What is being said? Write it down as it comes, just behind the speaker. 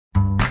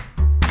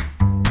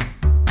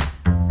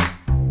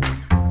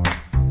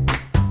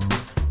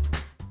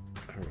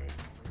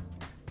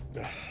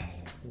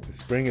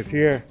Spring is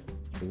here.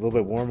 It's a little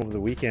bit warm over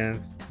the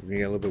weekends. It's gonna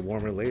get a little bit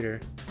warmer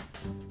later.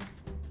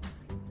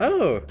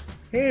 Oh,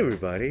 hey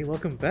everybody!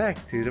 Welcome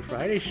back to the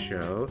Friday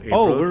show.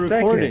 April we're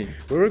 2nd. recording.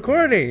 We're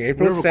recording.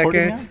 April We're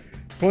recording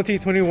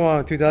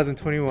 2nd,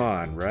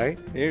 2021, right?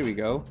 There we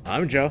go.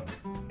 I'm Joe.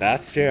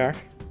 That's JR.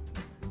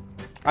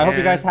 I hope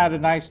you guys had a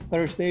nice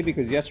Thursday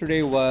because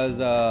yesterday was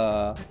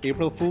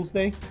April Fool's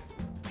Day.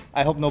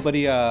 I hope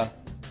nobody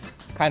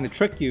kind of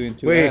tricked you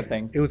into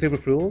anything. It was April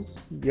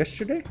Fool's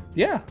yesterday?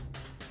 Yeah.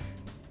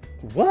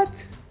 What?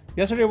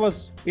 Yesterday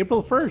was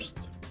April 1st.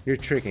 You're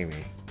tricking me.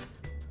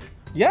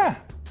 Yeah.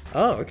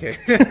 Oh, okay.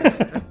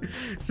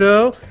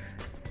 So,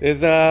 it's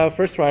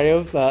first Friday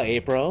of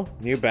April.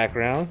 New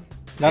background.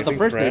 Not the Anything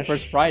first day, fresh?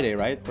 first Friday,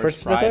 right?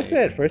 First Friday. That's what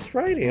I said. First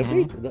Friday. of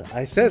April.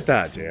 I said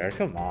that, JR.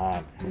 Come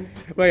on.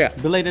 But yeah.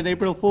 Belated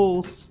April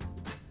Fools.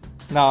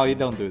 No, you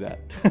don't do that.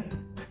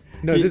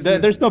 No,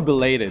 there's no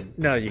belated.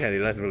 No, you can't do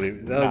that. That's really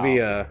that'd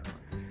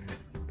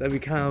be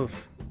kind of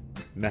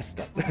messed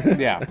up.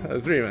 Yeah.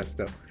 That's really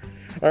messed up.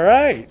 All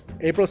right,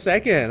 April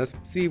 2nd. Let's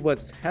see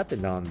what's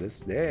happened on this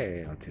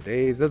day, on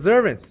today's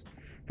observance.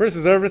 First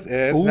observance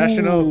is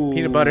National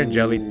Peanut Butter and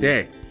Jelly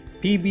Day.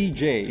 PBJ.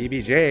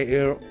 PBJ.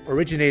 It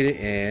originated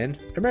in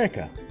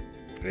America.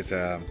 It's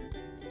I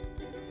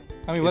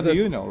mean, what do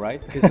you know,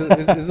 right? it's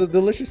a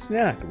delicious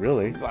snack,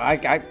 really.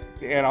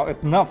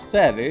 It's enough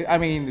said. I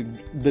mean,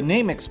 the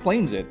name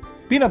explains it.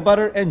 Peanut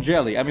butter and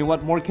jelly. I mean,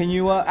 what more can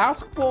you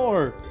ask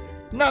for?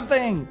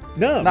 Nothing.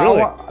 No, now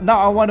really. Now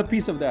I want a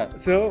piece of that.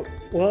 So,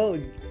 well,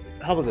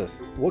 how about this?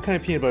 What kind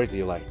of peanut butter do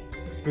you like?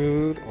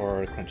 Smooth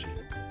or crunchy?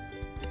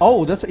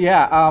 Oh, that's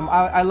yeah.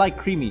 I like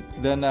creamy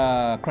than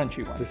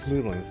crunchy ones. The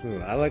smooth one, the smooth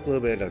one. I like a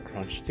little bit of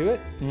crunch to it.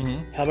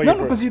 Mm-hmm. How about no,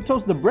 because you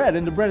toast the bread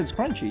and the bread is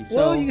crunchy. So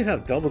well, you can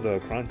have double the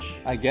crunch.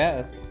 I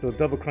guess. So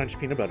double crunch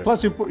peanut butter.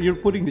 Plus, you're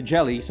putting the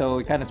jelly, so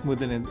it kind of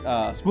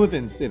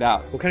smoothens it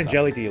out. What kind of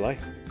jelly do you like?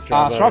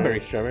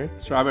 Strawberry. Strawberry.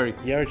 Strawberry.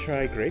 You ever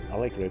try grape? I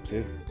like grape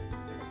too.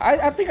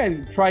 I think I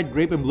tried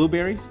grape and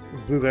blueberry.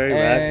 Blueberry,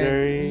 And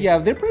raspberry. Yeah,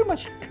 they're pretty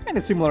much kind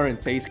of similar in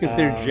taste because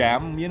they're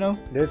jam, you know.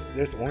 There's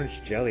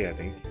orange jelly, I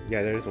think.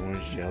 Yeah, there's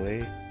orange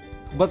jelly.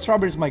 But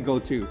strawberry's my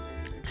go-to.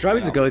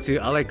 Strawberry's a go-to.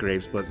 I like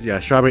grapes, but yeah,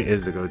 strawberry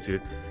is the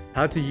go-to.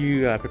 How do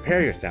you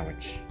prepare your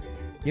sandwich?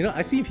 You know,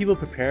 I see people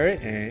prepare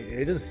it, and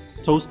it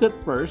just Toast it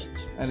first,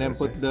 and then Toast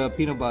put the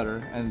peanut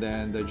butter and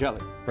then the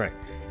jelly. right.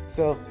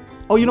 So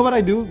Oh, you know what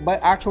I do? But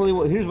actually,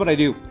 here's what I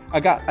do. I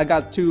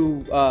got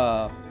two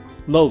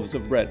loaves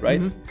of bread, right?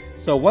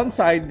 So one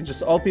side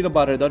just all peanut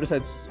butter, the other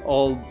side's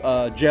all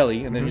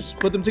jelly, and then you just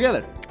put them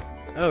together.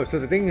 oh, so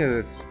the thing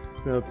is,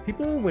 so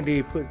people when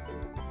they put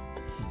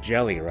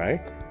jelly,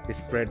 right? They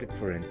spread it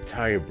for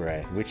entire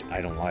bread, which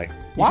I don't like.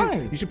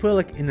 Why? You should put it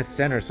like in the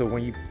center, so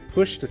when you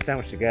push the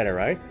sandwich together,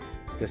 right?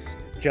 This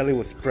jelly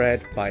will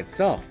spread by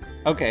itself.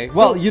 Okay.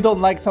 Well, you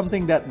don't like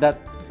something that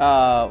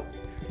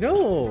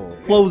No,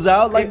 flows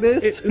out like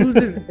this?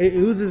 It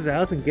oozes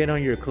out and get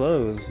on your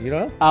clothes. You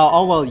know.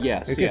 Oh well,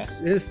 yes, It yes.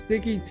 gets, it's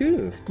sticky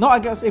too. No, I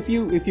guess if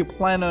you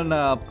plan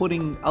on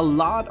putting a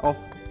lot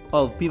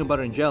of peanut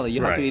butter and jelly,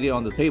 you have to Right. eat it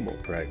on the table.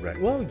 Right.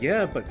 Well,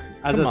 yeah, but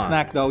As come a on.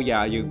 snack, though,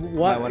 yeah, you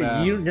might What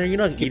wanna you're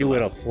not keep eating it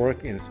with less. a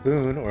fork and a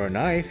spoon or a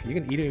knife. You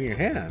can eat it in your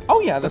hands.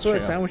 Oh, yeah, that's what a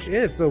true. sandwich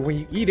is. So when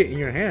you eat it in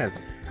your hands,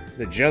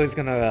 the jelly's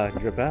gonna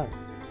drip out.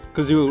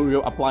 Because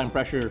you're applying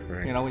pressure,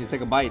 Right. you know, when you take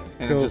a bite,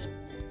 and So- it just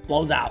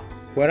flows out.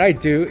 What I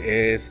do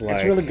is like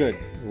It's really good.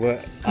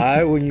 What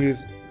I will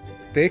use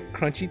thick,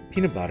 crunchy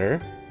peanut butter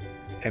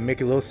and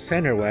make a little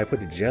center where I put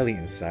the jelly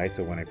inside.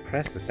 So when I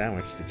press the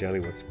sandwich, the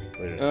jelly will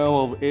split. Oh,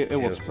 well, it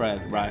will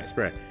spread, right?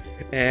 Spread.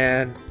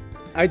 And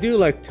I do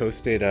like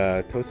toast it,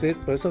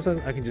 but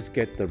sometimes I can just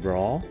get the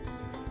raw.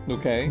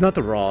 Okay. Not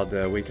the raw,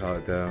 the we call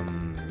it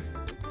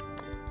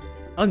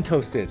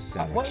untoasted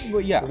sandwich.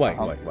 Yeah.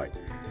 White.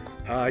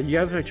 You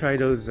ever try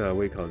those? What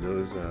do you call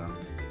those?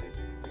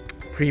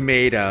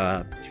 Pre-made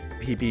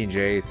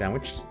PB&J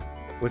sandwiches.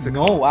 What's it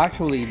called? No,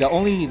 actually, the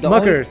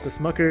Smuckers. The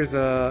Smuckers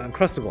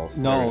Uncrustables.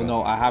 There we go.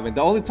 No, I haven't.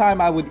 The only time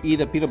I would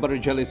eat a peanut butter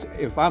jelly is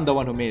if I'm the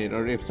one who made it,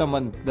 or if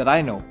someone that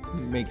I know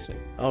makes it.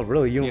 Oh,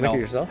 really? You don't make it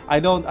yourself?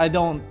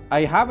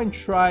 I haven't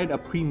tried a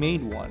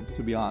pre-made one,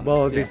 to be honest.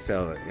 Well, yeah. they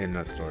sell it in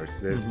the stores.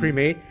 It's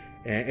pre-made,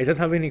 and it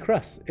doesn't have any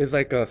crust. It's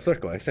like a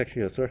circle. It's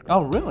actually a circle.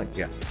 Oh, really?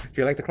 Yeah.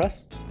 Do you like the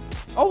crust?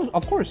 Oh,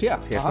 of course, yeah.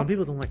 Yeah. Some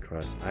people don't like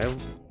crust.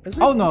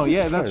 Oh no,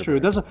 yeah, that's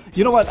true.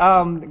 You know what?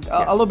 A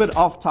little bit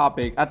off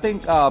topic. I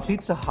think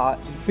Pizza Hut.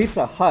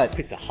 Pizza Hut.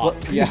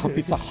 Yeah,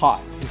 Pizza Hut.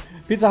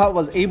 Pizza Hut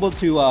was able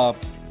to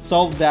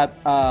solve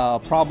that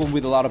problem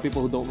with a lot of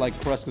people who don't like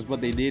crust. Because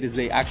what they did is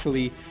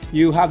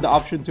you have the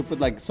option to put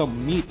like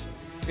some meat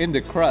in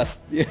the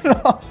crust. You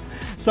know,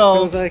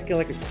 So it's like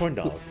a corn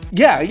dog.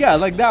 yeah,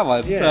 like that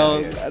one. Yeah, so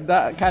yeah.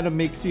 that kind of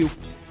makes you,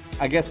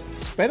 I guess,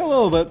 spend a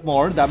little bit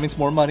more. That means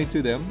more money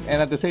to them,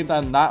 and at the same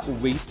time, not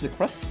waste the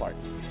crust part.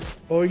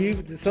 Or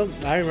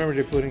I remember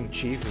they're putting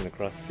cheese in the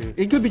crust too.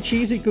 It could be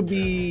cheese. It could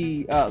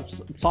be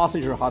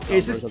sausage or hot dog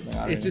or something.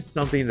 I don't know. Just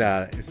something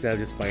that instead of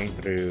just biting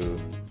through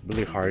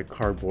really hard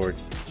cardboard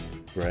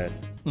bread,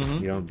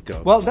 You know,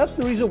 dope. Well, that's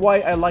the reason why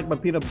I like my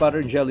peanut butter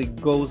and jelly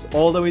goes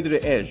all the way to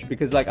the edge,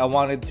 because like I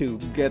wanted to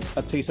get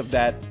a taste of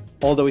that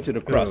all the way to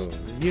the crust.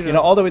 you You know-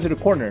 know, all the way to the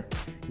corner.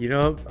 You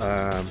know,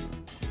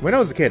 when I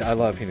was a kid, I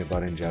loved peanut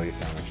butter and jelly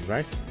sandwiches,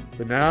 right?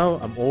 But now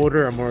I'm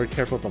older, I'm more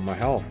careful about my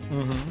health.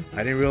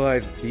 I didn't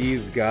realize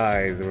these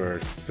guys were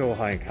so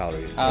high in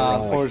calories. Around,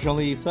 like,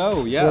 Unfortunately,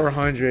 so yes.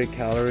 400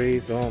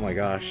 calories. Oh my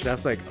gosh,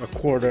 that's like a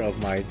quarter of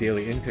my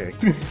daily intake.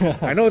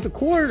 I know it's a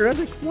quarter, that's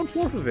like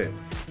 1/4 of it.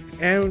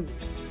 And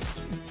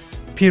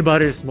peanut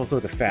butter is most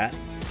of the fat.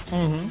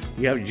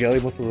 You have jelly,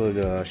 most of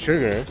the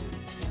sugar.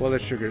 Well,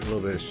 there's sugar, a little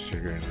bit of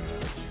sugar in it.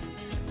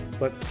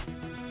 But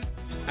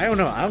I don't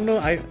know.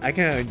 I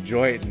can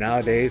enjoy it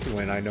nowadays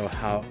when I know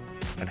how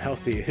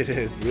unhealthy it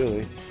is,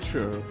 really.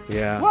 True.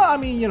 Yeah. Well, I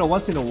mean, you know,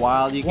 once in a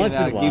while you can Once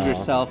in a give while.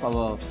 yourself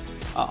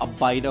a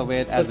bite of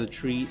it as a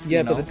treat. Yeah,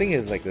 you know? but the thing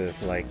is like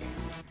this, like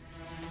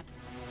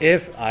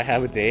if I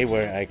have a day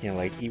where I can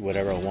like eat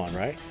whatever I want,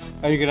 right?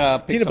 Are you gonna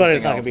pick Peanut butter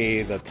is something not gonna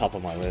else? be the top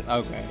of my list.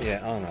 Okay.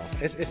 Yeah, I don't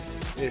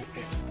know.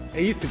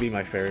 It used to be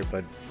my favorite,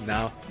 but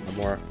now I'm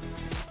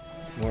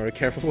more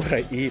careful what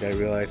I eat. I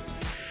realize.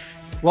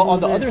 Well,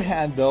 on the other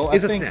hand, though,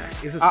 It's I a think, snack.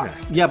 It's a snack.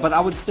 Yeah, but I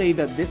would say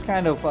that this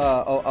kind of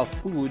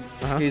food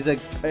is a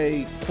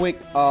quick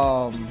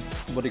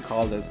what do you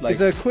call this? Like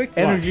It's a quick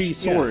energy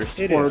lunch. Yeah, source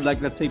it for is.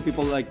 like, let's say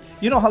people like,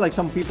 you know how like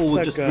some people It's would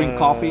like, just drink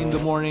coffee in the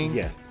morning.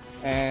 Yes.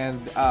 And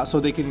so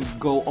they can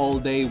go all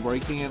day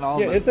working and all.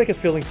 Yeah, but- it's like a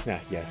filling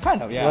snack. Yes.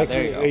 Kind of, yeah, Like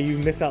there you go. you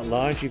miss out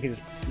lunch, you can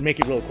just make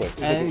it real quick.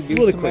 It's and like it a gives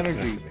really some quick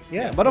energy. snack to me.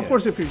 Yeah. But of yeah.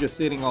 course, if you're just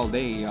sitting all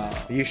day,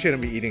 You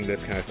shouldn't be eating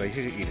this kind of stuff.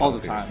 You should eat All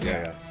the healthy. time,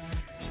 yeah.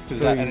 because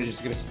So that you- energy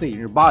is gonna stay in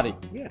your body.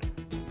 Yeah.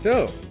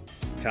 So,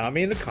 tell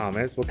me in the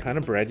comments what kind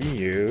of bread you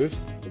use,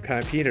 what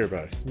kind of peanut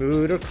butter,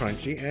 smooth or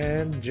crunchy,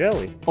 and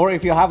jelly. Or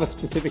if you have a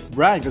specific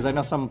brand, because I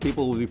know some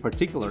people will be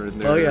particular in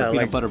their peanut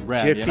like butter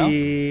brand. You know,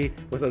 Jiffy.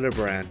 What's other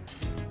brand?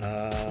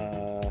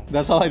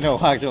 that's all I know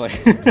actually.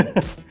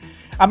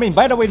 I mean,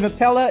 by the way,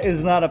 Nutella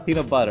is not a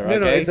peanut butter. No,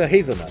 okay? no, it's a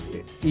hazelnut.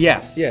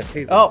 yes. Yes,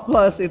 hazelnut. Oh,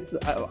 plus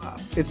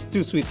it's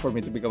too sweet for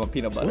me to become a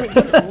peanut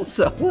butter.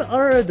 so What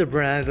are the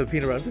brands of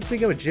peanut butter? I'm just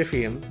thinking of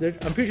Jiffy. I'm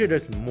pretty sure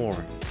there's more.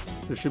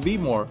 there should be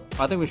more.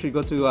 I think we should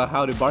go to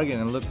How to Bargain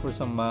and look for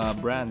some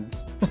brands.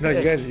 No,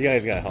 you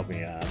guys gotta help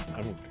me.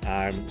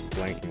 I'm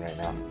blanking right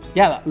now.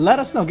 Yeah, let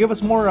us know. Give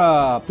us more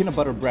peanut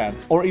butter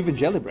brands or even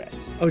jelly brands.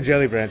 Oh,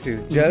 jelly brand too.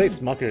 Jelly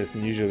Smuckers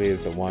usually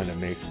is the one that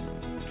makes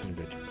peanut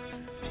butter.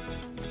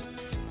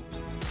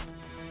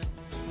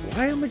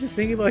 Why am I just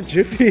thinking about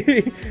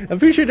Jiffy? I'm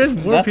pretty sure there's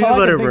more That's peanut all I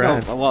butter can think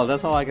brands. of. Well,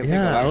 that's all I can think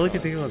of. Yeah, I only actually.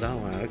 can think about that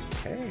one.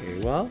 Okay,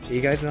 well,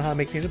 you guys know how to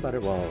make peanut butter?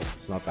 Well,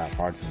 it's not that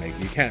hard to make.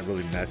 You can't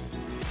really mess.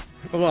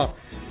 Well,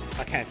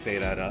 I can't say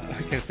that.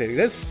 I can't say that.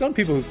 There's some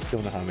people who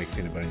don't know how to make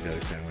peanut butter and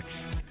jelly sandwich,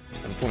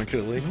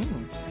 unfortunately.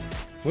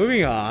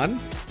 Moving on,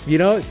 you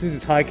know, since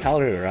it's high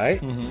calorie,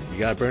 right? You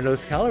gotta burn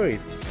those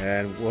calories.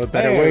 And what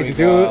better There way we to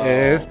do go.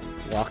 is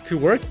walk to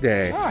work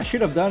day. Ah, I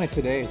should have done it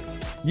today.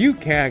 You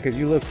can, because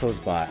you live close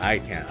by. I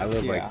can't. I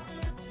live like Yeah.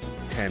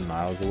 10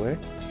 miles away.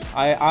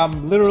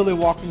 I'm literally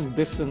walking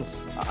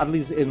distance, at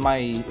least in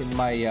my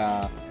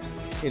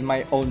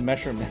own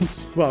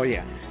measurements. Well,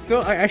 yeah.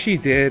 So I actually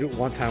did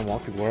one time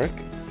walk to work,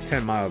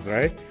 10 miles,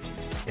 right?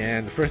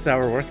 And the first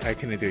hour of work, I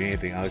couldn't do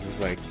anything. I was just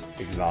like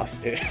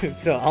exhausted.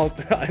 So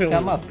I don't.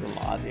 That must be a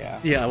lot, yeah.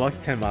 Yeah, I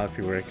walked 10 miles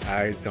to work.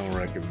 I don't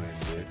recommend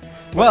it.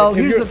 Well, If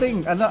here's you're- the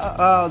thing.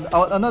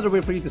 Another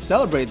way for you to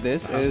celebrate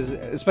this is,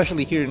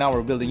 especially here in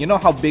our building. You know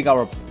how big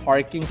our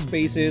parking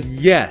space is.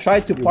 Yes.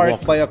 Try to you park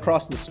walk- by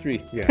across the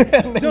street. Yeah.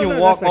 and then No, you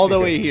no, walk that's all the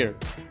actually way good. here.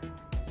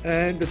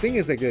 And the thing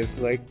is like this,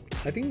 like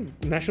I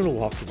think National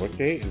Walk to Work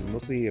Day is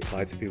mostly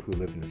applied to people who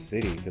live in the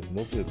city, because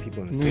most of the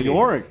people in the New city.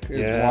 York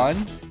is one.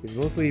 It's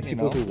mostly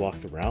people know. who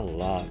walks around a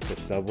lot, the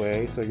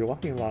subway. So you're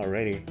walking a lot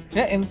already.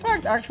 Yeah, in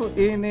fact,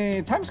 actually,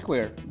 in Times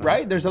Square,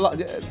 right? There's a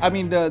lot. I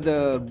mean,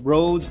 the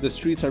roads, the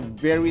streets are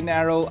very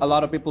narrow. A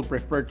lot of people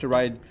prefer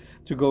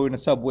to go in a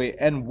subway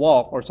and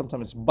walk, or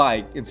sometimes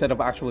bike instead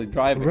of actually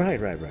driving. Right.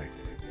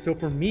 So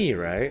for me,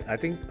 right, I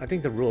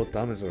think the rule of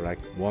thumb is like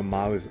 1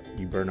 mile is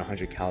you burn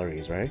 100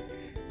 calories, right?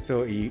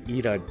 So you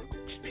eat a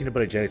peanut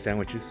butter jelly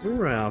sandwich, it's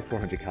around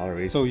 400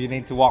 calories. So you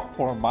need to walk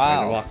 4 And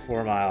miles. walk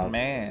 4 miles.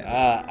 Man.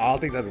 I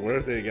don't think that's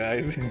worth it,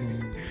 guys.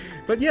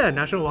 But yeah,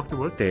 National Walk to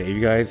Work Day.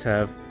 You guys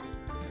have,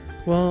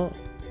 well,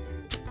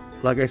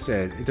 like I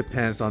said, it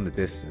depends on the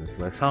distance,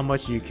 like how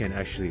much you can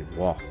actually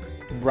walk.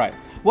 Right.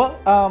 Well,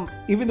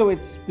 even though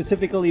it's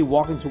specifically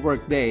walking to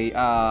work day,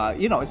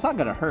 you know, it's not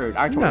gonna hurt.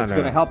 Actually, No, it's no,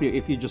 gonna no. help you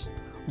if you just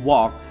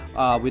walk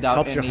without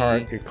Helps any, your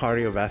heart, your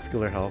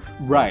cardiovascular health.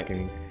 Right.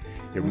 Walking,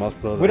 your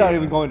muscles. without your-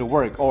 even going to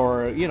work,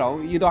 or you know,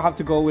 you don't have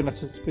to go in a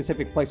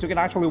specific place. You can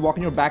actually walk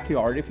in your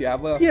backyard if you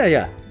have a. Yeah. It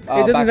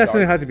doesn't backyard.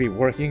 necessarily have to be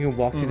working. You can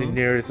walk to the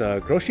nearest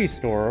grocery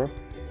store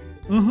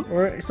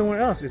or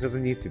somewhere else. It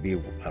doesn't need to be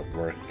at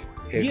work.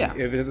 If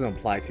it doesn't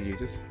apply to you,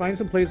 just find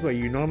some place where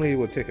you normally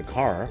would take a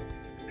car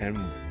and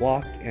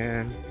walk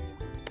and,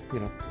 you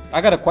know. I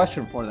got a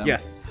question for them.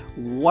 Yes.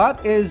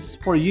 What is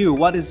for you?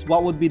 What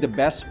would be the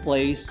best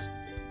place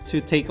to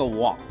take a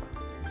walk?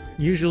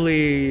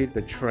 Usually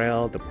the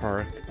trail, the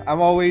park, I'm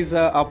always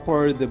up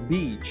for the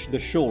beach, the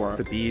shore.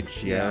 the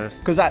beach.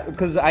 Yes.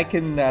 Because I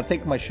can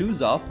take my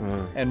shoes off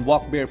and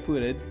walk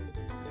barefooted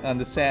on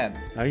the sand.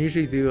 I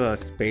usually do a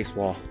space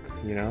walk.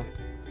 You know,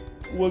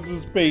 What's a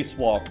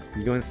spacewalk?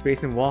 you go in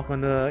space and walk on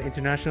the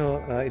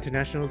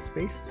international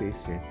space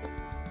station.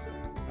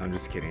 I'm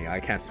just kidding. I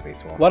can't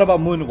spacewalk. What about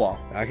moonwalk?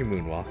 I can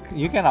moonwalk.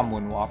 You cannot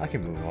moonwalk. I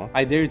can moonwalk.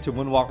 I dare you to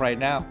moonwalk right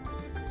now.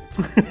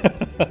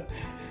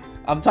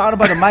 I'm talking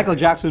about the Michael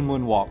Jackson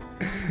moonwalk,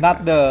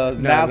 not the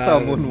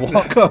NASA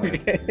moonwalk.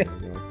 Okay.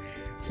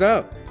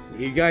 So,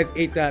 you guys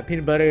ate that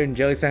peanut butter and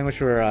jelly sandwich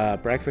for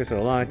breakfast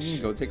or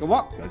lunch. Go take a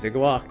walk. Go take a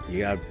walk. You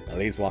gotta at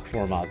least walk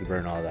 4 miles to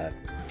burn all that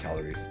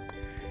calories.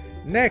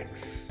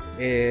 Next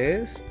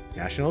is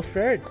National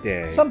Ferret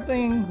Day.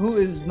 Something who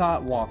is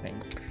not walking.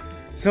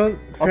 So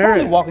Or probably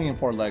ferret. walking in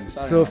 4 legs.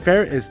 I don't So know.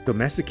 ferret is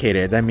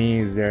domesticated. That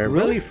means they're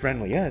Really? really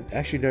friendly. Yeah,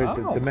 actually they're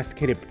Oh.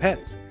 domesticated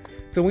pets.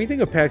 So when you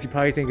think of pets, you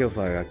probably think of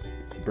like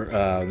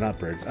not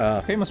birds,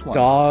 Famous ones.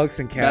 dogs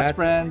and cats, Best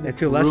friend, and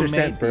to a lesser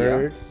extent roommate, yeah.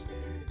 birds.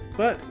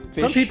 But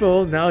some Fish.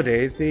 people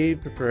nowadays they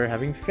prefer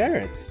having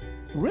ferrets.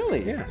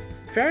 Really? Yeah,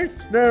 ferrets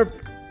they're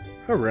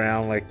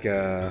around like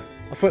a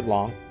foot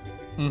long.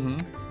 Mm-hmm.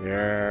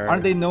 They're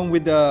Aren't they known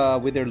with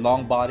their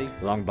long body?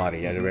 long body?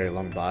 Yeah, they're very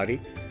long body.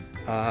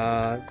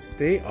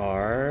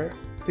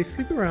 They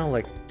sleep around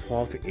like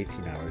 12 to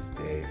 18 hours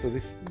a day, so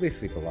they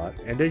sleep a lot,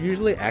 and they're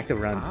usually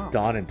active around Wow.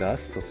 dawn and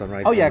dusk, so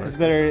sunrise. Oh yeah, sunrise.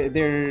 because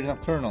they're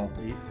nocturnal.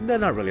 They're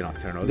not really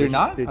nocturnal. They're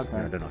not? No, Okay.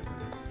 they're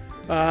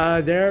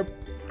nocturnal. They're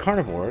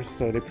carnivores,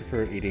 so they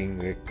prefer eating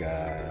like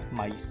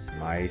Mice.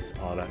 mice,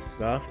 all that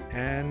stuff,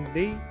 and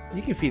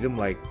you can feed them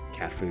like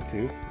cat food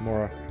too,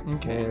 more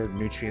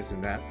nutrients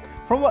than that.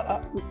 From what,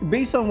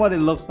 based on what it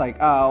looks like,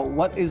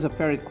 what is a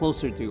ferret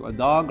closer to, a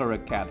dog or a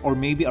cat, or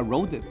maybe a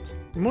rodent?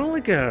 More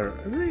like I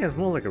think it's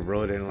more like a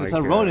rodent. It's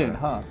like a rodent,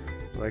 huh?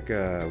 Like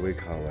what do you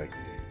call it, like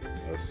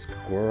a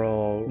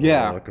squirrel?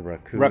 Yeah. Or like a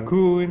raccoon.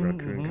 Raccoon,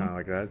 kind of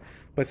like that.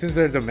 But since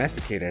they're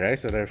domesticated, right,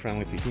 so they're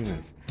friendly to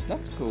humans.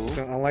 That's cool.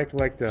 So unlike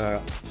like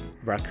the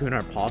raccoon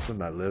or possum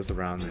that lives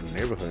around in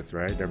neighborhoods,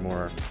 right? They're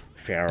more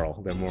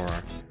feral. They're more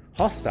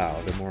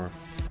hostile. They're more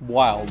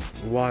Wild.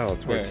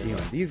 wild towards Yeah,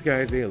 humans. These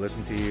guys, they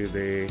listen to you.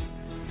 They're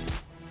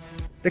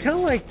kind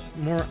of like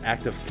more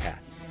active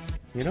cats.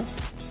 You know,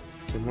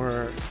 they're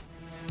more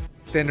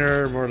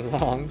thinner, more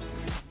long.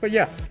 But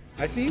yeah,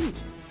 I don't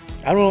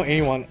know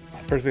anyone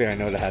personally I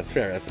know that has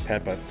ferret as a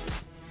pet, but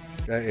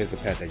that is a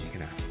pet that you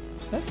can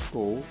have. That's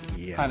cool.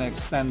 Yeah. Kind of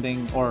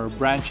extending or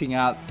branching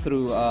out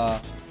through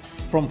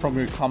from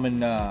your common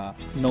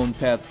known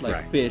pets like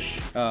Right. fish,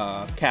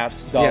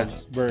 cats, dogs, Yeah.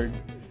 bird.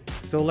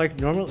 So like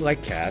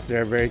cats,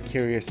 they're very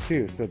curious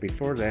too. So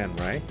before then,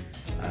 right,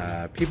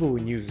 people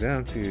would use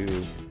them to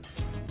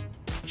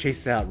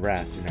chase out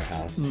rats in their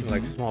house,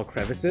 like small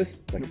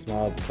crevices, like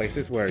small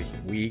places where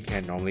we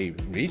can normally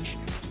reach.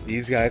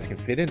 These guys can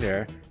fit in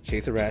there,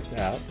 chase the rats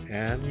out,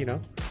 and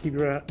keep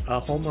your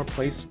home or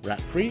place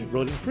rat-free,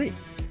 rodent-free.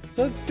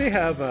 So they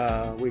have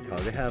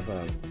they have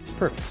a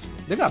purpose.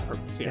 They got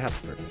purpose. They Yeah.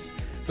 have a purpose.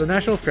 So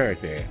National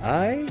Ferret Day.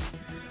 I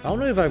don't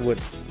know if I would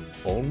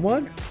own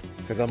one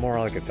because I'm more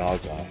like a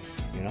dog guy.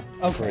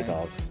 I prefer Okay.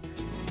 dogs.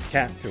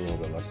 Cat too, a little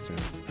bit less too.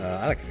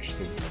 I like fish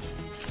too.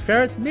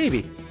 Ferrets,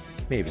 maybe.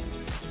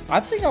 I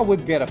think I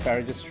would get a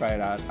ferret, just try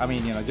it out. I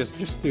mean,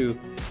 just to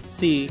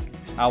see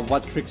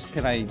what tricks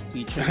can I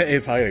teach him.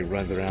 It probably like,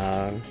 runs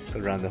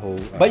around the whole.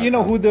 But you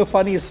know who house. the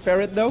funniest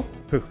ferret though?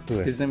 Who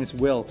is? His name is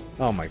Will.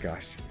 Oh my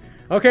gosh.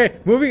 Okay,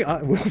 moving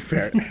on. Will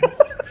Ferret.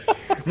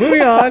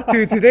 Moving on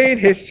to today in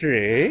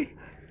history.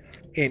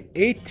 In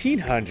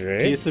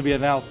 1800. He used to be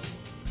an elf.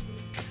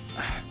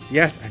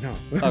 Yes, I know.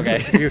 Okay.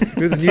 he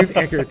was a news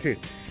anchor too.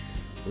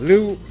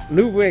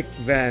 Ludwig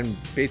van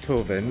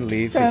Beethoven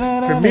leads his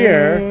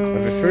premiere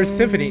of the First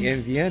Symphony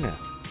in Vienna.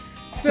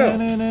 So,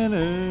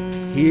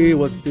 he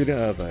was a student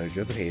of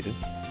Joseph Haydn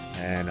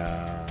and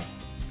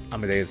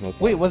Amadeus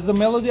Mozart. Wait, was the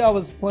melody I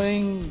was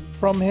playing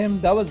from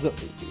him? That was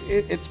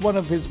it's one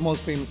of his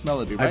most famous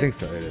melody, right? I think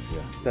so, it is,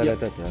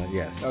 yeah.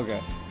 Yes. Okay.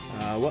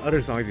 What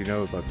other songs do you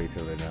know about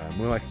Beethoven?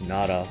 Moonlight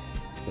Sonata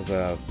was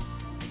a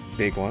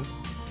big one.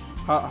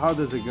 How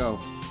does it go?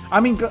 I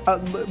mean,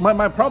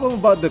 my problem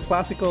about the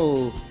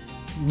classical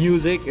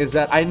music is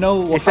that I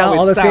know It how sound it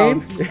all the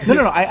sounds. same?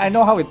 No. I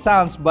know how it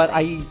sounds, but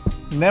I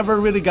never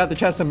really got the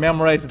chance to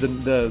memorize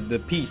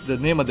the piece, the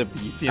name of the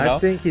piece. I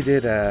think he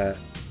did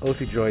Ode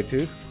to Joy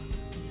too.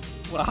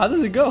 Well, how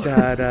does it go?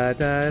 Da, da,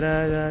 da,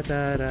 da, da,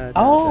 da, da,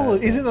 Oh,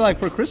 da. isn't it like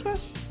for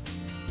Christmas?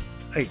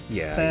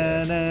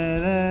 Yeah.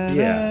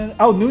 Yeah.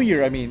 Oh, New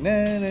Year. I mean.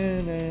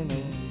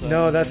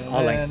 No, that's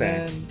All I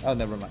Sang. Oh,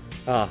 never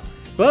mind.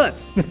 But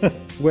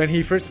when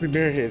he first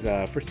premiered his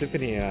First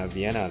Symphony in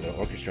Vienna, the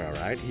orchestra,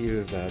 right? He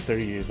was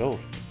 30 years old.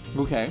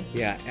 Okay.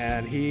 Yeah,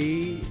 and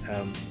he,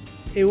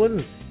 it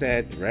wasn't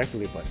said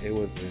directly, but it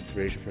was an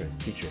inspiration for his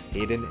teacher,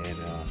 Haydn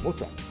and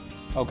Mozart.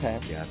 Okay.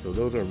 Yeah, so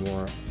those are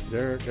more,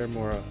 they're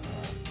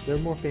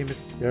more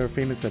famous. They're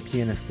famous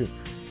pianists too.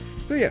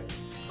 So yeah,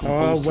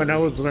 when I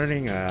was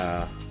learning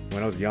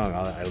when I was young,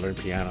 I learned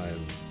piano, and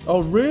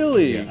Oh,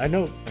 really? yeah, I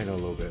know a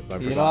little bit. But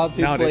I You know forgot. how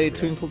to Nowadays, play I forgot.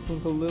 Twinkle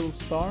Twinkle Little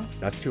Star?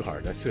 That's too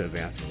hard. That's too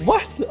advanced for me.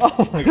 What?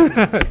 Oh my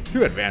god. It's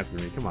too advanced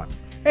for me. Come on.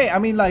 Hey, I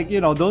mean, like,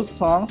 those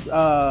songs,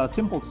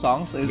 simple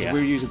songs, is Yeah.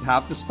 where you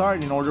have to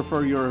start in order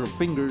for your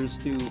fingers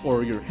to,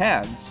 or your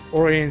hands,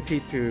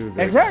 Orientate to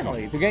the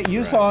exactly, keys. to get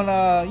used Right.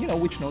 on,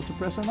 which note to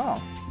press and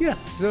all. Yeah.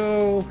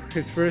 So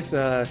his first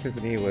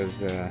symphony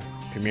was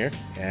premiered,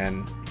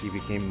 and he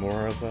became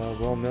more of a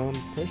well-known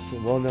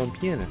person, well-known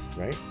pianist,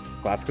 right?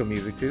 Classical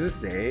music to this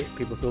day,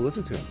 people still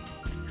listen to him.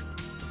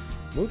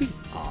 Moving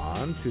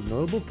on to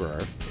notable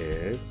birth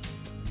is,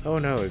 oh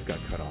no, it got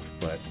cut off,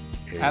 but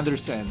it's,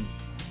 Anderson.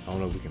 I don't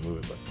know if we can move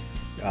it,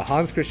 but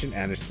Hans Christian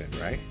Andersen,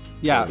 right?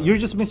 Yeah, So- you're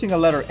just missing a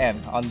letter N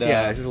on the.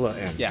 yeah, this is a little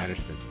N. yeah.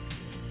 Andersen.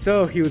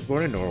 So he was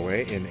born in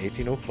Norway in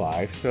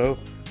 1805. So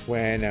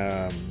when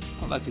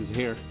Unless he's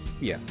here.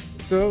 yeah,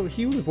 so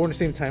he was born the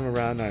same time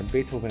around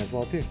Beethoven as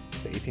well too,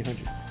 the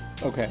 1800s.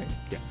 Okay.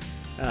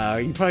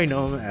 You probably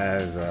know him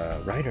as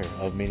a writer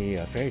of many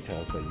fairy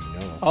tales that you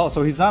know of. Oh,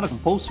 so he's not a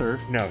composer.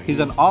 No, he's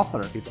an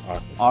author. He's an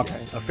author. Okay.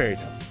 Yes, a fairy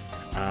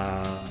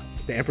tale.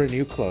 The Emperor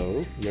New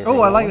Clothes.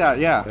 Oh, I like that.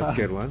 Yeah. That's a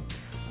good one.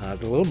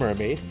 The Little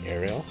Mermaid,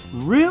 Ariel.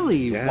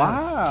 Really? Yes.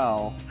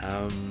 Wow.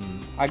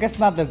 I guess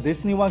not the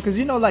Disney one, because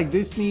like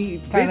Disney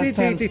kind of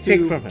tends they to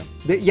take from him.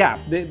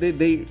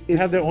 They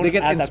have their own They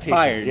get adaptation.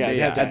 inspired, Yeah, they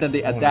have and then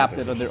they their own adapt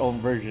it adaptation. on their own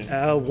version.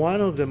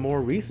 One of the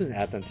more recent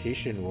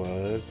adaptation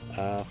was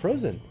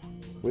Frozen,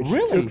 which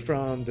Really? took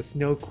from the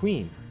Snow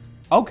Queen.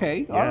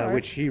 Okay, Yeah, all right.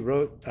 which he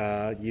wrote.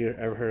 You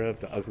ever heard of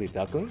the Ugly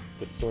Duckling?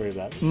 The story of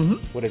that?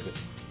 Mhm. What is it?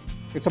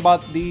 It's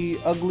about the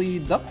ugly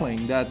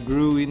duckling that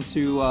grew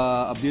into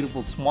a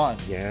beautiful swan.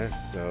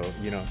 Yes. So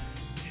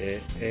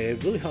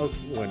it really helps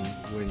when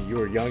you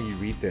were young. You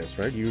read this,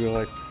 right? You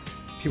realize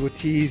people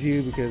tease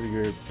you because of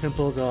your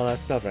pimples and all that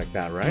stuff like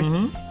that, right?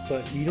 Mhm.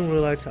 But you don't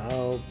realize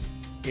how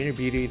inner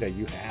beauty that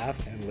you have,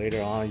 and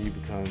later on you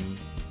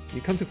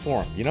come to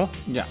form.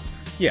 Yeah.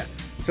 Yeah.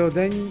 So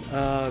then,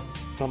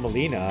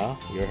 Thumbelina,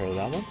 you ever heard of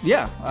that one?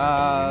 Yeah.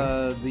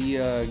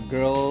 The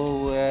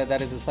girl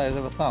that is the size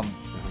of a thumb.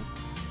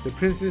 The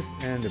Princess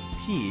and the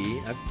Pea.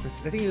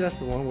 I think that's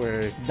the one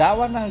where That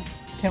one I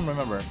can't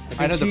remember.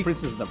 I know the she-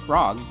 Princess and the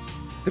Frog.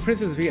 the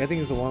Princess Pea. I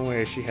think is the one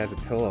where she has a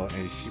pillow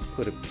and she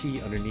put a pea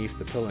underneath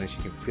the pillow and she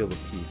can feel the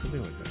pea,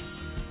 something like that.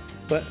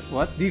 But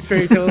What? these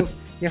fairy tales,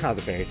 you know how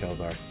the fairy tales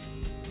are.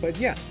 But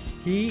yeah,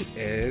 he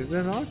is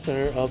an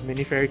author of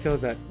many fairy tales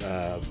that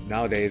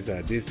nowadays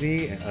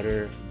Disney and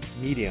other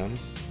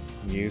mediums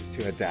use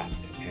to adapt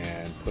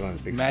and put on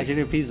the big Imagine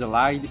if he's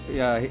alive.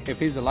 If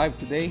he's alive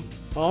today, screen.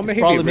 Oh, he's man,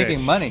 he'd be probably rich.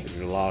 making money. There's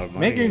a lot of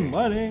money. Making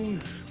money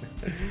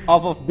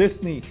off of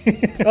Disney.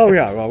 Oh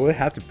yeah, well we'll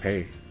have to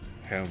pay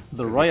him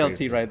The 'cause he royalty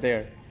pays. right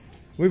there.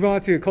 Moving on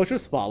to Cultural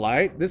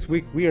Spotlight. This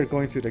week we are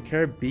going to the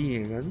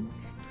Caribbean.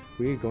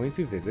 We are going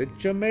to visit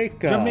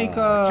Jamaica.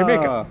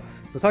 Jamaica.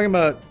 So talking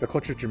about the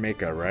culture of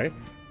Jamaica, right?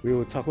 We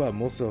will talk about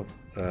most of.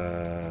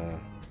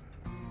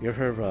 You ever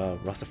heard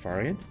of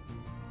Rastafarian?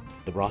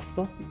 The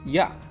Rasta.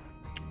 Yeah.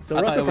 So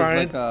I thought it was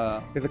Rastafarian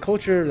like is a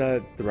culture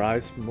that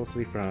derives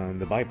mostly from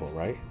the Bible,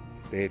 right?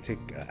 They take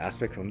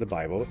aspect from the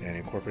Bible and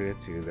incorporate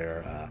it to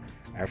their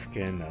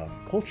African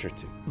culture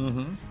too.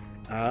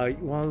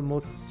 One of the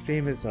most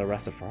famous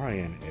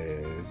Rastafarian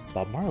is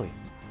Bob Marley.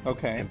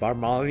 Okay. And Bob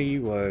Marley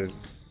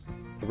was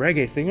a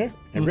reggae singer,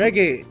 and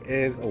reggae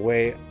is a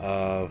way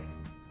of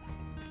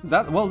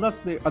That's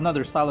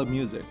another style of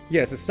music.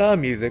 it's a style of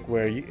music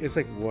where it's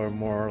like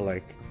more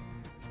like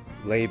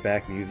laid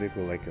back music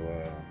with like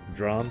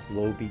drums,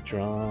 low beat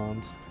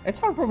drums. It's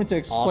hard for me to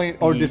explain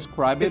or Offbeat.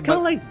 describe it. It's kind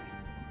of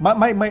but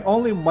like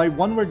my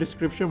one word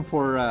description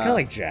for it's kind of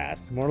like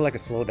jazz, more like a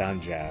slow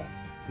down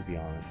jazz, to be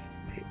honest.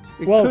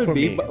 it Well, could for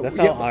be, me, but that's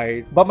yeah, how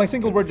I. But my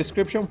single word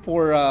description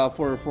for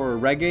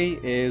reggae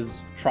is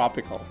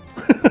tropical.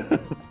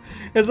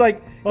 It's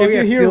like Oh, if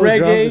yeah, you hear steel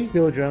drums reggae, and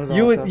steel drums and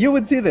you all would that you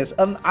would see this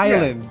an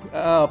island,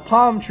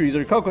 palm trees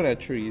or coconut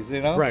trees,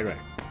 Right.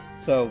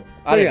 So So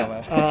I don't yeah,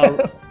 know,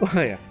 man.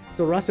 well, yeah.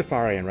 So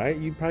Rastafarian, right?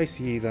 You probably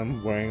see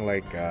them wearing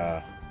like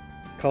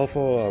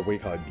colorful, what do you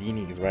call it,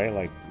 beanies, right?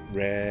 Like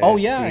red. Oh,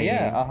 yeah, green,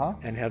 yeah, uh-huh.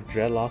 And have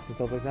dreadlocks and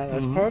stuff like that.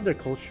 That's Mhm. part of their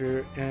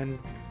culture, and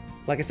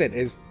like I said,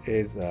 is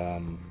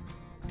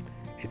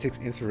it takes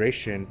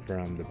inspiration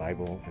from the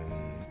Bible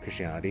and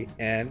Christianity,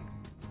 and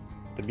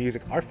the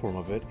music art form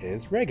of it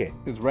is reggae.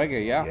 It's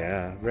reggae, yeah.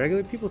 Yeah,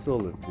 regular people still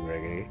listen to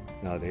reggae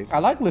nowadays. I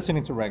like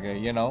listening to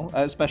reggae,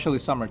 especially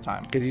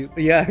summertime.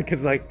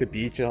 Because like the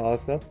beach and all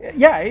that stuff.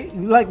 Yeah,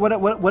 like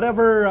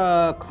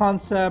whatever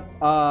concept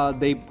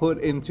they put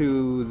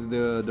into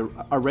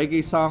a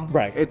reggae song,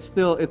 Right. It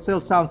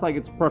still sounds like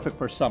it's perfect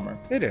for summer.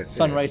 It is.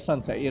 Sunrise,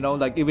 sunset.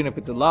 Like even if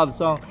it's a love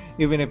song,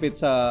 even if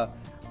it's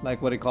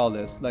like what do you call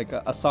this? Like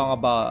a song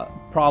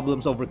about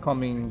problems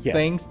overcoming Yes,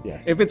 things.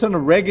 yes. If it's on a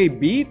reggae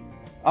beat,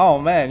 oh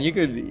man, you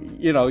could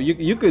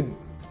you could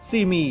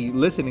see me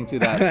listening to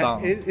that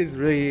song. It is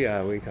really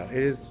what do you call it?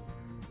 It's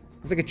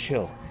like a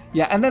chill.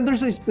 Yeah, and then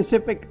there's a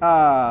specific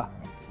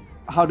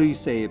how do you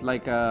say it?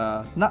 Like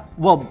not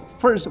well.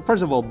 First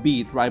of all,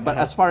 beat, right? But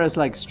as far as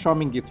like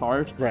strumming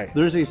guitars, Right.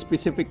 there's a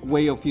specific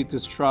way of you to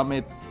strum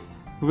it.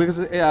 Because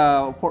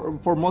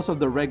for most of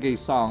the reggae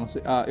songs,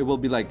 it will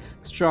be like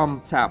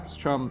strum tap,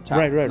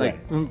 Right,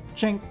 like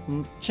chink,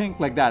 chink,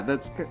 like that.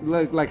 That's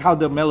like how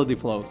the melody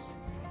flows.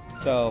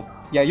 So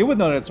yeah, you would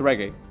know that's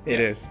reggae. It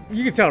is.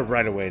 You can tell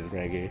right away it's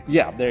reggae.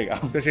 Yeah, there you go.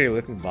 Especially if you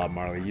listen to Bob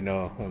Marley, you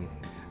know,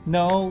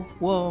 No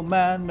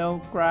woman, no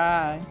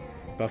cry.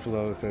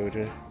 Buffalo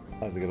Soldier.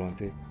 That was a good one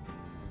too.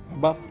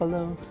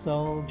 Buffalo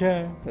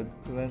soldier.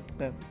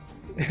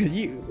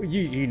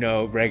 you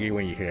know reggae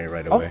when you hear it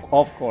right away.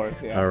 Of course,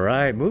 yeah. All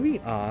right,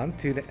 moving on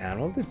to the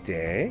animal of the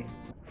day.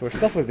 For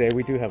stuff of the day,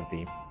 we do have a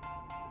theme.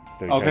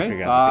 So we try to Okay,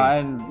 figure out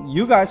the theme. and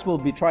you guys will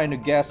be trying to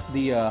guess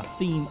the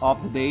theme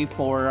of the day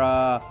for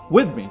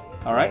with me.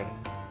 All right.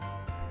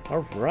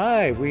 All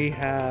right, we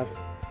have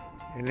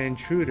an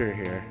intruder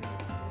here.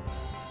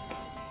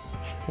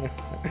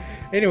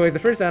 Anyways, the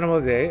first animal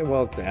of the day,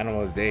 well, the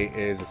animal of the day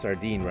is a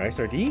sardine, right?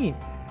 Sardine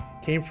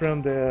came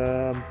from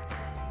the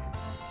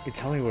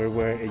Italian word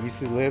where it used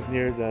to live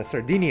near the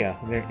Sardinia,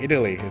 near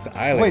Italy. It's an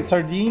island. Wait,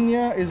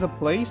 Sardinia is a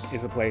place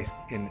It's a place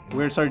in.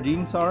 where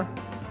sardines are.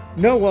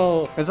 No,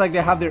 well, It's like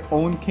they have their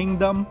own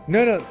kingdom.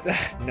 no.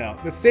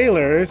 The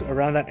sailors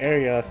around that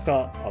area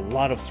saw a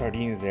lot of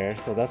sardines there,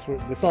 so that's where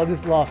they saw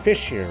this lot of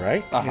fish here,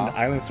 right? In the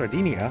island of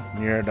Sardinia,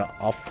 near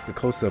off the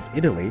coast of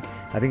Italy.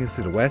 I think it's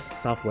to the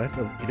southwest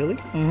of Italy.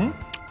 Mm-hmm.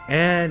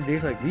 And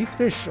there's like these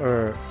fish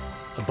are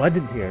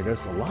abundant here.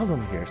 There's a lot of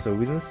them here, so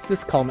we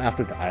just call them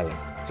after the island,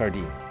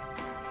 sardine.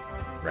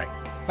 Right.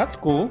 That's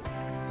cool.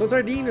 So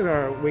sardines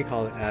are we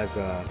call it as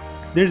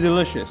They're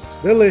delicious.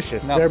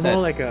 delicious. Enough They're said.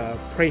 more like a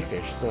prey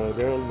fish, so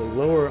they're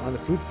lower on the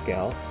food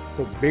scale.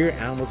 So bigger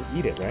animals will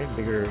eat it, right?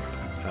 Bigger.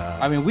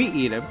 I mean, we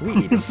eat them.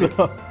 We eat 'em, so,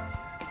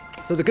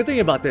 So the good thing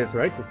about this,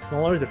 right? The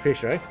smaller the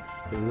fish, right?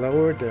 The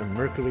lower the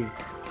mercury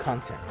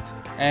content.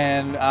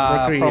 and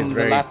Mercury is from the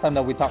very last time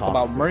that we talked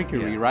about toxic.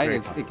 mercury, Yeah, right?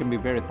 very It can be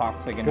very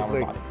toxic in our Because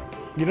like, body.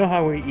 you know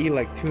how we eat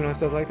like tuna and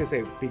stuff like this?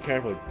 Say, be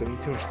careful, don't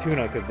eat too much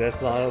tuna because there's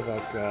a lot of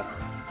like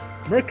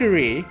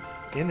mercury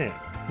in it.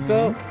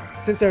 So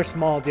since they're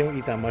small, they don't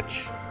eat that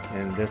much,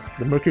 and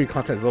the mercury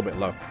content is a little bit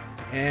low.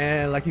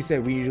 And like you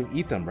said, we usually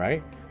eat them,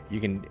 right? You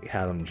can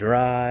have them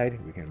dried,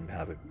 we can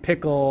have it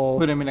pickled,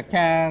 Put them in a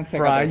can, take out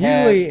fried, their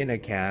head. usually in a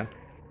can.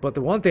 But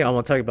the one thing I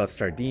want to tell you about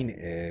sardine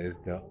is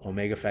the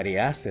omega fatty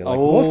acid, like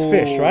most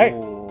fish, right?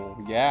 Oh,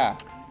 yeah.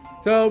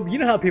 So you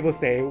know how people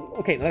say,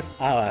 okay,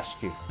 I'll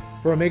ask you,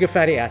 for omega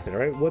fatty acid,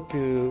 right?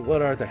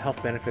 What are the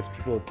health benefits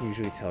people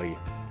usually tell you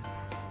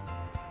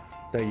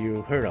that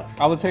you heard of?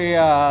 I would say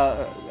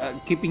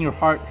keeping your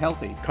heart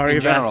healthy. Cardiovascular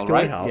in general,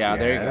 right? health. Yeah,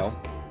 there you go.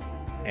 yes.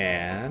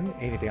 And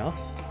anything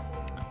else?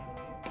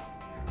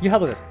 You how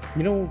about this?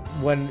 You know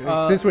when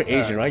since we're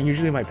Asian, right?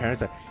 Usually my parents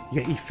say you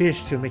gotta eat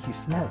fish to make you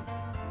smart.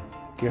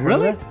 You heard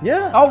of Really? that?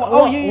 Yeah. Oh,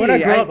 Well, yeah. When I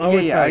grew up, I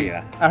would say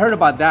yeah. I heard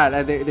about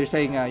that. They're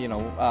saying,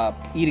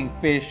 eating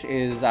fish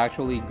is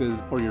actually good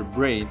for your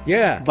brain.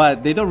 Yeah.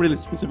 But they don't really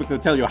specifically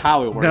tell you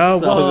how it works. No,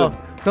 so- well,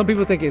 some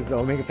people think it's the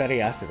omega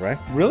fatty acid, right?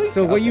 Really?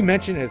 So what Okay. you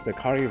mentioned is the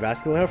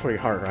cardiovascular health for your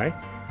heart, right?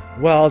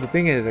 Well, the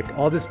thing is, like,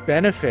 all this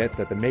benefit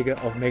that the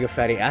omega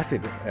fatty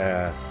acid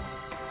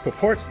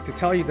purports to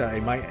tell you that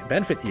it might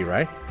benefit you,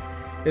 right,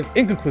 is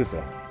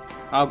inconclusive.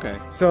 Okay.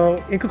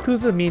 So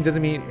inconclusive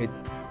doesn't mean it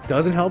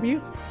doesn't help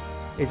you.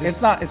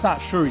 It's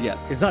not sure yet.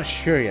 It's not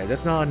sure yet.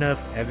 There's not enough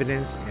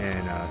evidence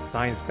and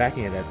science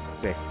backing it that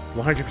say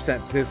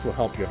 100% this will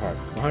help your heart,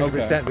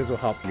 100% this will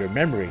help your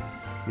memory,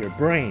 your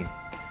brain.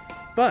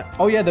 But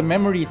Oh yeah, the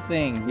memory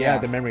thing. yeah,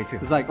 the memory too.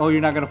 It's like, oh,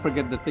 you're not gonna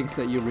forget the things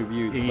that you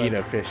reviewed. You but, eat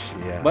a fish,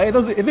 yeah. but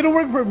it didn't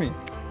work for me.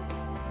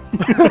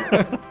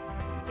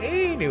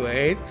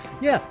 Anyways,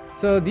 yeah.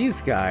 So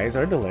these guys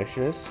are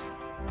delicious,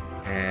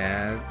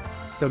 and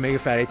the omega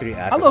fatty 3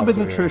 acid. A little bit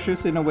also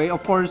nutritious in a way.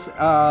 Of course,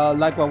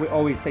 like what we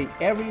always say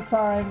every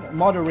time,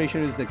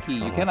 moderation is the key.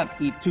 You cannot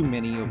eat too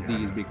many of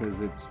these because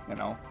it's,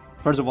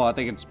 first of all, I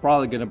think it's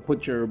probably going to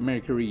put your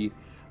mercury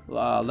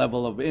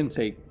level of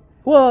intake.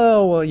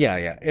 Well,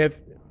 yeah.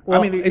 I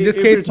mean, in this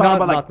if case, you're talking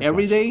not about like this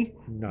every much. day,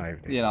 Not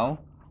every day.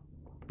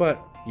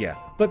 but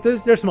But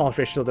they're small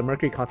fish, so the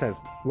mercury content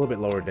is a little bit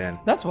lower than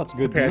that's what's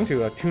good compared news.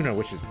 to a tuna,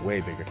 which is way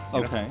bigger. you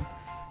know? Okay.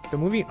 So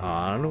moving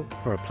on,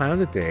 for our plant of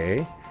the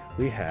day,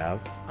 we have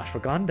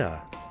ashwagandha.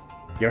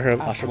 You ever heard of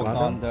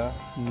ashwagandha?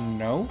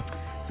 No.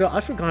 So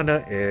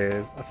ashwagandha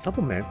is a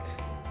supplement,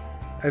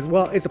 as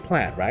well. It's a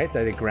plant, right?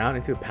 That they ground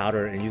into a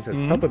powder and use as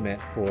a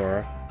supplement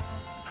for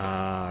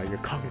your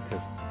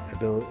cognitive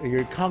ability,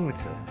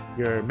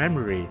 your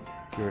memory,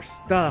 your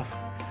stuff.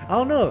 I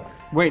don't know.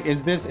 Wait,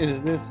 is this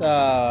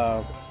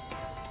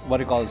what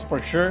do you call this for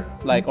sure?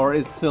 Like, or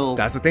is still?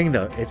 That's the thing,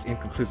 though. It's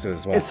inconclusive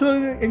as well. It's still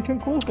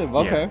inconclusive.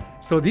 Okay. Yeah.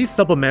 So these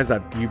supplements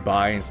that you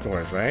buy in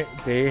stores, right?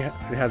 They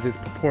have these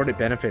purported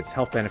benefits,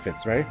 health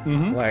benefits, right?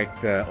 Like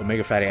the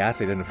omega fatty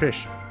acid in the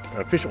fish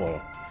oil.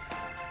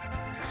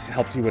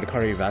 helps you with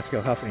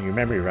cardiovascular health and your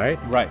memory, right?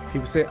 Right.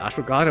 People say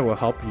ashwagandha will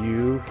help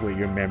you with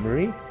your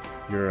memory,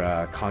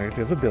 your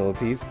cognitive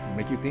abilities,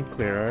 make you think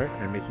clearer,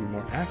 and make you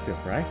more active,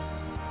 right?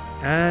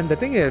 And the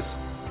thing is,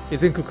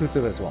 it's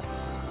inconclusive as well.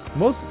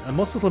 Most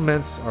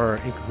supplements are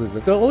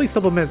inconclusive. The only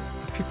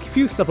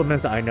few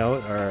supplements that I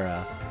know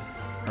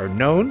are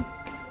known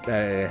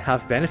that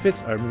have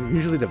benefits are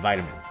usually the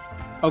vitamins.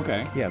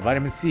 Okay. Yeah,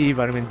 vitamin C,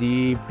 vitamin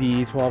D,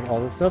 B12, all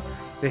this stuff.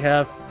 They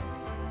have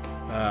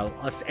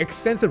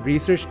extensive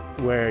research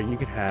where you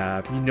can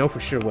have, for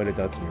sure what it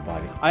does in your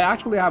body. I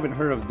actually haven't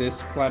heard of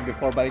this plant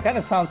before, but it kind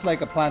of sounds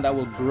like a plant that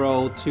will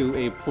grow to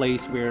a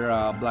place where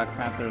Black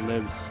Panther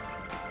lives.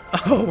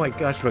 Oh my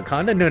gosh,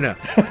 Wakanda? No.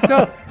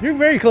 So you're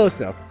very close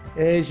though.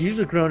 It's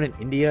usually grown in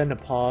India,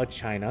 Nepal,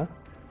 China.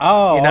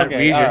 Oh, in that okay,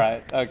 region. all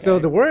right. Okay. So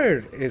the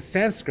word is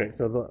Sanskrit,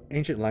 so it's an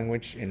ancient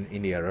language in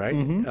India, right?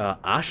 Mhm.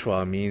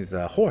 Ashwa means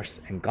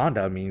horse, and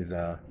Ganda means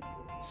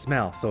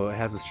smell, so it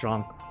has a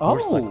strong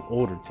horse-like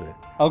odor to it.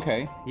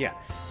 Okay. Yeah.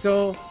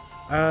 So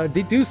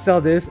they do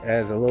sell this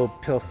as a little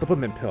pill,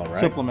 supplement pill,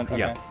 right? Supplement, okay.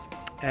 Yeah.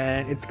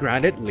 And it's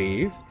grounded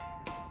leaves.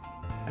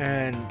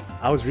 And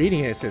I was reading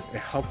it, it says it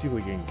helps you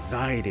with your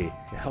anxiety,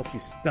 it helps you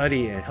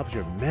study, and it helps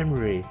your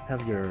memory,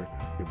 help your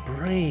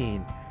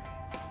brain.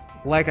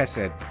 Like I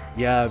said,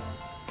 yeah,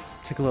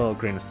 take a little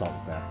grain of salt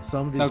with that.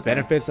 Some of these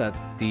benefits that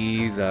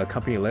these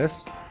company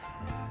lists,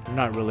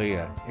 not really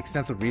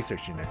extensive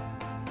research in it.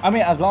 I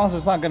mean, as long as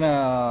it's not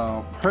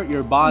gonna hurt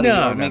your body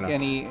or make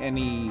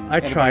any. I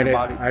tried it.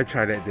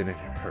 It didn't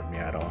hurt me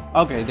at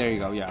all. Okay, there you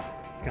go. Yeah.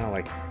 It's kind of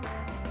like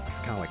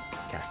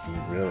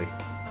caffeine, really.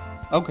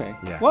 Okay.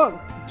 Yeah. Well,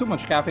 too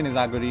much caffeine is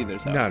not good either.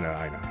 So. No, I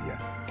know. Yeah.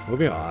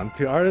 Moving on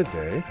to our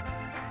day,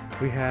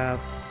 we have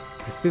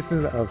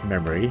persistence of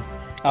memory.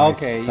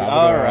 Okay.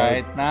 All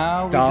right.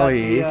 Now we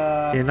Dali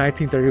got the, in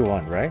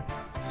 1931, right?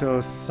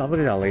 So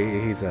Salvador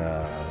Dali, he's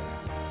a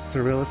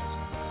surrealist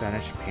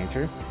Spanish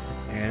painter,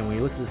 and when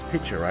you look at this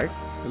picture, right?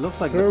 It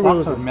looks like the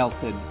clocks are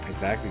melted.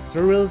 Exactly.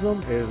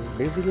 Surrealism is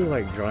basically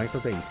like drawing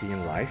something you see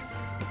in life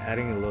and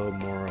adding a little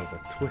more of a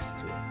twist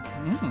to it.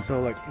 Mm.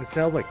 So like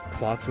instead of like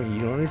clocks, when you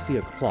normally see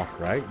a clock,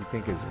 right? You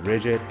think it's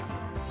rigid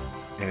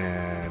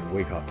and what do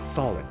you call it?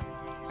 Solid.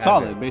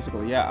 Solid,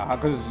 basically, yeah,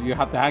 because you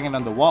have to hang it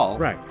on the wall.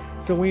 Right.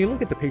 So when you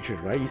look at the pictures,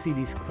 right, you see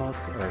these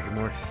clocks are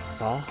more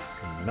soft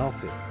and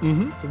melted.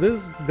 Mm-hmm. So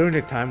this is during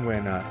the time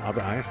when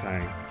Albert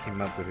Einstein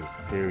came up with his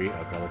theory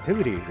of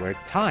relativity, where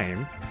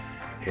time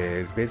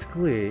is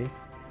basically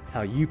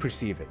how you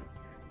perceive it.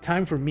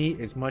 Time for me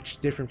is much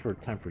different from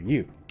time for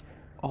you.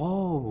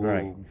 Oh.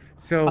 Right.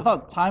 So I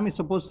thought time is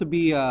supposed to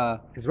be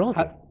it's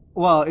relative.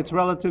 Well, it's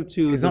relative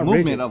to the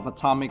movement of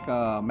atomic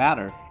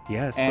matter.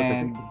 Yes,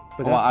 and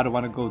but I don't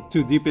want to go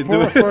too deep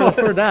into it.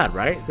 for that,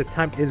 right? The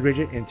time is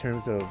rigid in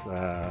terms of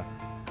the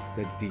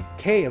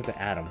decay of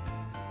the atom.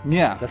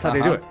 Yeah, that's how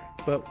they do it.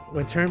 But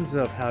in terms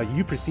of how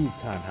you perceive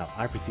time, how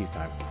I perceive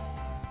time,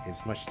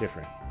 is much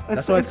different.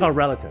 That's why it's called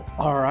relative.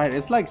 All right,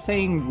 it's like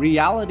saying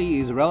reality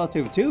is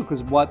relative too,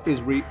 because what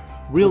is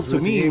real to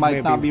me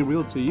might not be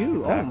real to you.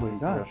 Exactly. Oh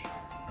my gosh.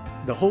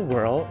 The whole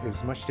world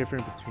is much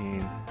different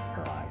between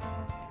our eyes.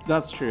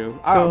 That's true.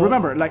 So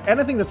remember, like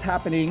anything that's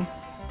happening,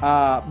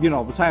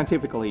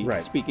 scientifically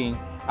speaking,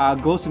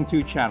 goes in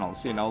two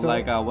channels.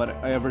 Like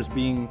whatever's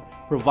being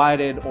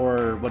provided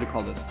or what do you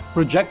call this?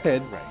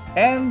 Projected,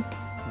 and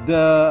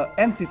the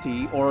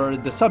entity or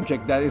the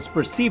subject that is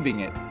perceiving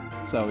it.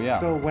 So yeah.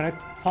 So when I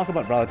talk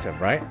about relative,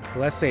 right?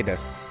 Let's say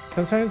this.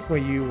 Sometimes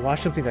when you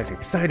watch something that's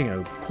exciting,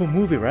 a cool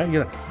movie, right?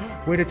 You're like,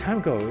 where did time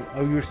go?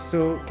 Oh, you're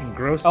so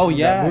engrossed in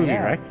that movie,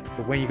 right?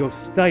 But when you go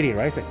study,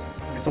 right? It's like,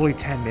 it's only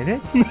 10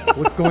 minutes?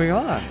 What's going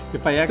on?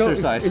 If I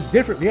exercise. It's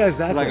different. Yeah,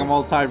 exactly. Like I'm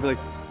all tired, like,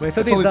 when it's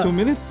only 2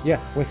 minutes? Yeah,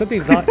 when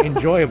something's not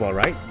enjoyable,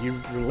 right? You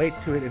relate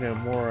to it in a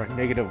more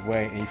negative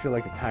way and you feel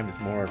like the time is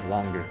more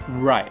longer.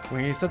 Right.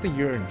 When it's something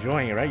you're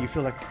enjoying, right? You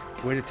feel like,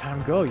 where did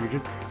time go? You're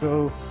just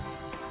so,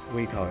 what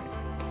do you call it?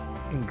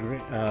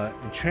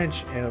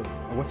 Entrenched in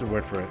what's the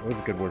word for it? What's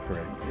a good word for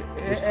it?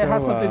 It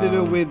has something to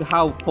do with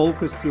how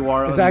focused you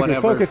are on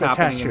whatever's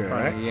happening in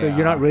front of you. So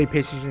you're not really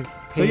paying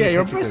So yeah,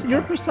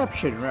 your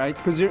perception, right?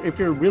 Because if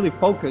you're really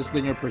focused,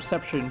 then your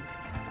perception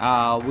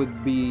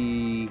would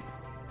be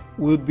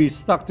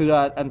stuck to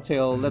that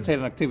until let's say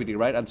an activity,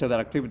 right? Until that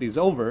activity is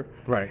over,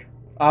 right?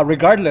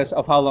 Regardless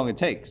of how long it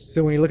takes.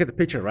 So when you look at the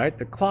picture, right,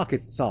 the clock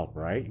itself,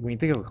 right? When you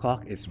think of a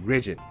clock, it's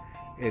rigid.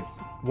 It's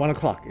 1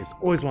 o'clock. It's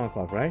always 1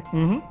 o'clock, right?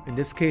 Mm-hmm. In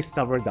this case,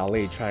 Salvador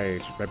Dali tried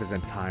to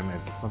represent time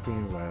as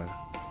something that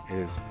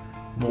is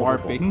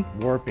warping.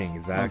 Warping,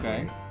 exactly.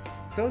 Okay.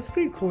 So it's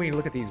pretty cool when you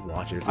look at these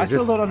watches. I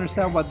still don't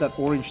understand what that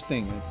orange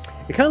thing is.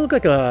 It kind of looks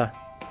like a.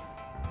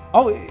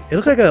 Oh, it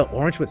looks like an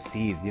orange with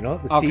C's. You know,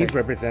 the C's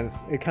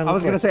represents. It kind of. I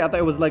was gonna say I thought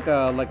it was like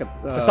a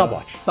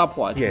stopwatch.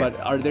 Stopwatch. Yeah. But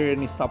are there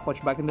any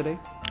stopwatch back in the day?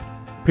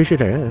 Pretty sure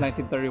there is.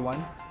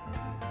 1931.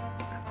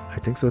 I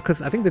think so,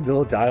 because I think the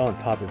little dial on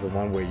top is the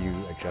one where you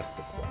adjust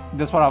the clock.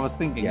 That's what I was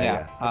thinking.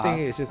 Yeah. I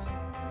think it's just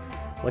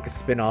like a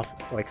spin-off,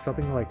 like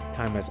something like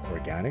time as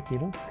organic, you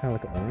know, kind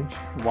of like an orange.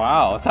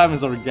 Wow, time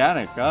is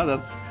organic. Huh?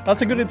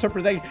 That's a good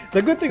interpretation.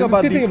 The good thing That's the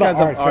about good these thing about kinds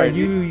of art, art, right?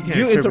 You can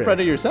interpret interpret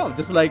it yourself.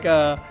 Just like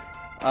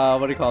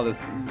what do you call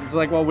this? It's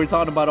like what we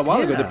talked about a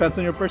while ago. Yeah. Depends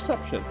on your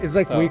perception. It's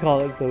like So- we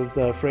call it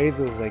the phrase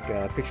was like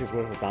pictures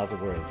worth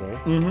 1,000 words,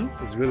 right? Mhm.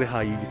 It's really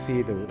how you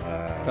see the.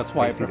 That's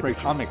why I you see the prefer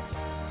picture.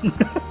 comics.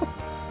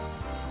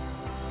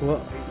 Well,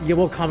 yeah,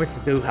 well, comics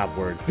do have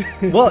words.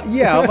 Well,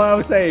 yeah, but I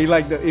was saying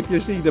like if you're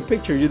seeing the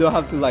picture, you don't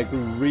have to like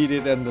read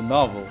it in the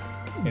novel.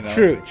 You know?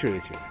 True.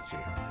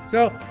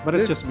 So, But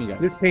it's just me, guys.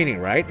 This painting,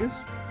 right?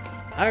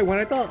 I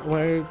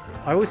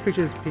always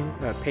picture this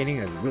painting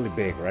as really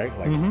big, right?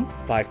 Like Mhm.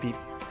 5 feet.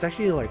 It's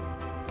actually like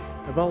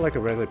about like a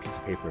regular piece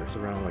of paper. It's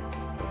around like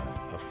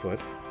a foot.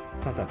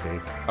 It's not that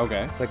big.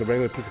 Okay. It's like a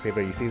regular piece of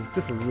paper. You see, it's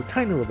just a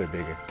tiny little bit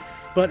bigger.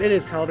 But it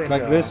is held in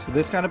Like the,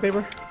 this kind of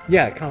paper?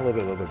 Yeah, kind of a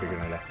little bit bigger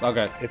than that.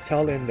 Okay. It's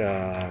held in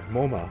the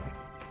MoMA,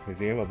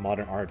 Museum of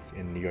Modern Arts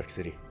in New York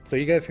City. So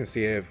you guys can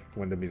see it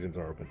when the museums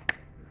are open.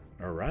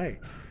 All right.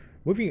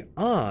 Moving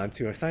on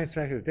to our science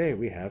fact of the day,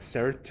 we have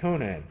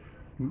serotonin.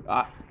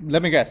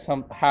 Let me guess.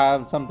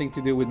 Have something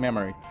to do with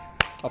memory.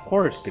 Of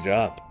course. Good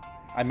job.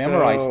 I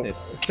memorized So, it.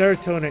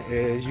 Serotonin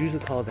is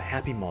usually called the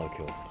happy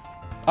molecule.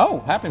 Oh,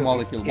 happy So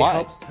molecule. It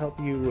Why? help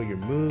you with your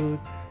mood,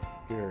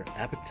 your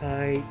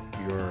appetite,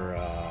 your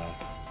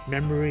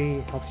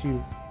memory.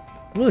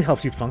 Really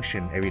helps you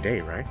function every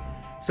day, right?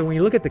 So when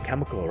you look at the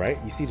chemical, right,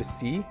 you see the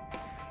C.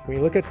 When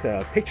you look at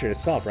the picture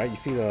itself, right, you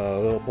see the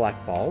little black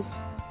balls.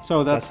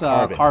 So that's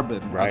carbon,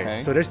 carbon. Right. Okay.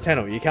 So there's 10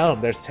 of them. You count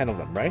them. There's 10 of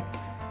them, right?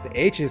 The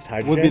H is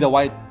hydrogen. would be the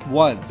white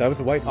one. That was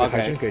the white Okay.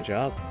 hydrogen. Good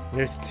job.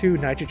 There's 2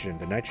 nitrogen.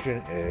 The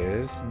nitrogen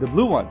is The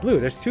blue one.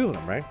 blue. There's 2 of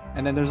them, right?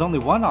 And then there's only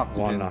one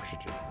oxygen. One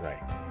oxygen, right?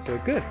 So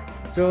good.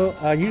 So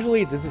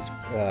usually this is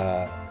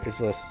it's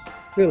a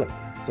cylinder.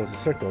 So it's a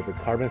circle. The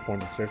carbon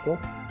forms a circle.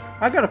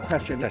 I got a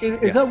question. It's Is,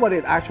 attached- is that yes. what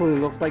it actually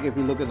looks like if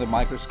you look at the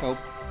microscope?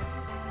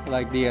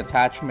 Like the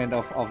attachment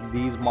of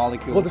these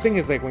molecules? Well, the thing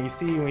is, like when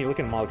you look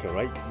at a molecule,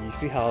 right? You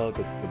see how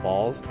the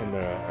balls and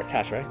the are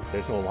attached, right?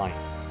 There's no line.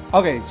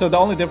 Okay, so the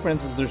only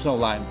difference is there's no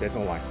line. There's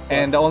no line.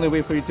 And the only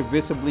way for you to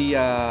visibly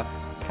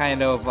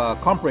kind of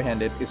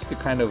comprehend it is to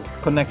kind of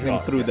connect them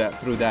Draw, through yeah.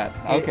 that.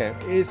 Okay.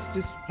 It's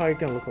just probably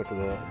gonna look like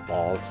the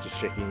balls just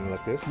shaking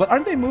like this. But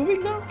aren't they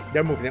moving though?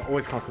 they're moving. They're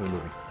always constantly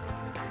moving.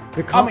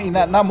 I mean,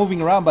 not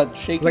moving around, but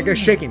shaking. Like they're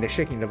shaking,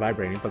 they're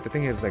vibrating. But the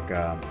thing is, like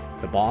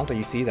the bonds that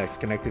you see that's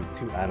connected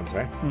to atoms,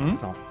 right? Mhm.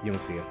 It's not, you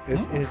don't see it.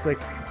 It's like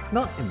it's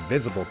not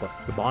invisible, but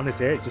the bond is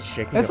there. It's just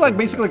shaking. It's up like and-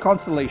 basically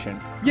constellation.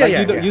 Yeah, Like yeah,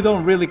 you don't, yeah. you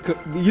don't really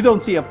you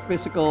don't see a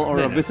physical or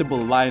No, a no. visible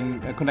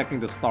line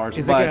connecting the stars.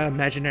 It's but like an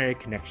imaginary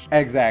connection.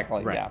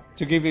 exactly, Right. yeah.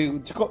 To give you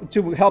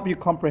to help you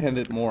comprehend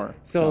it more.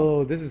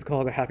 So this is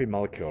called a happy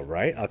molecule,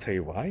 right? I'll tell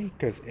you why.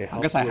 Because it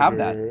helps. guess I with have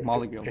that your-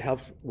 molecule. It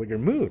helps with your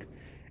mood,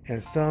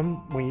 and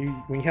when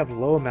you have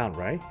low amount,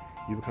 right,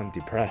 you become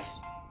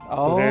depressed.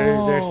 So there's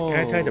Oh.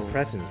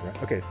 antidepressants,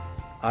 right? Okay,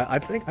 I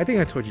think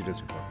I told you this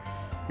before.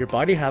 Your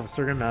body has a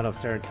certain amount of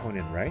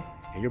serotonin, right?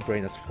 And your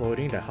brain is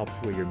floating that helps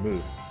with your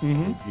mood.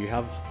 Mhm. You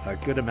have a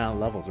good amount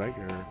of levels, right?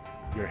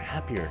 You're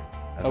happier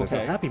as a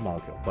Okay. happy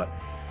molecule. But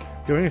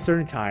during a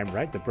certain time,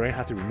 right, the brain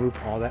has to remove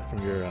all that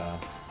from your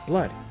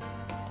blood.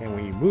 And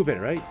when you move it,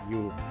 right,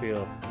 you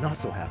feel not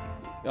so happy.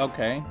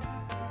 Okay.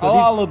 So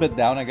A little bit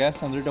down, I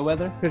guess, under the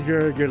weather. Because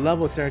your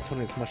level of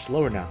serotonin is much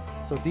lower now.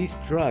 So these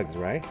drugs,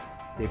 right,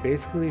 they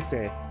basically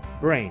say,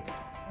 brain,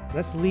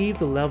 let's leave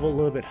the level a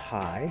little bit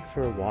high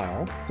for a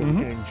while so we Mhm.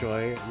 can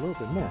enjoy it a little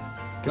bit more.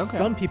 'Cause Okay.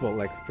 some people,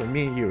 like for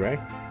me and you, right,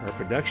 our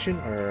production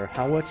or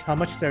how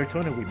much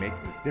serotonin we make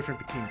is different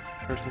between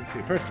person to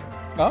person.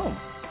 Oh.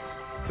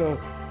 So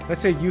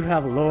let's say you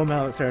have a low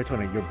amount of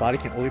serotonin, your body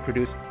can only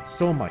produce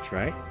so much,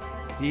 right?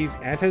 These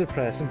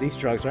antidepressants, these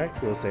drugs, right,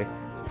 will say,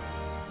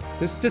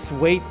 just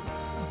wait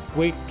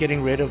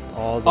getting rid of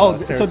all the Oh,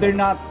 so they're serotonin.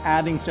 not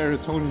adding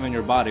serotonin in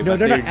your body. No, but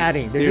they're not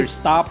adding, they're They're just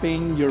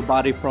stopping your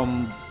body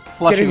from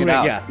flushing getting it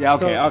rid, out. yeah. Okay.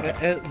 So,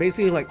 Okay. It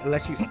basically like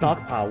lets you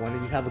stockpile when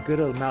you have a good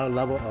amount of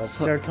level of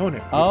So- serotonin. You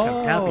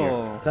become happier.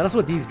 Oh. That's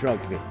what these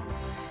drugs do.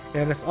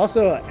 And it's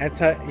also an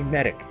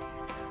anti-emetic.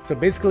 So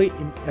basically,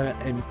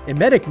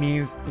 emetic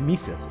means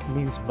emesis. It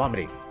means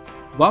vomiting.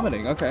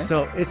 Vomiting. Okay.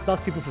 So it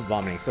stops people from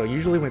vomiting. So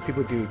usually when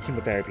people do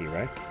chemotherapy,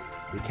 right,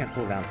 they can't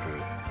hold down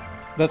food.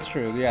 That's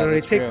true. Yeah. So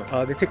that's true.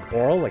 they take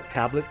oral like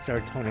tablet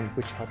serotonin,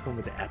 which help them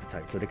with the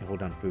appetite, so they can hold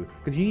down food.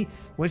 Because you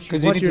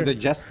Because you need to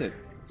digest it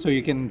so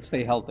you can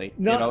stay healthy.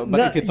 But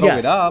if you throw yes,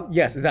 it up,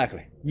 yes,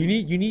 exactly. You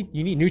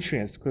need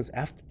nutrients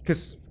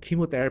because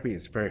chemotherapy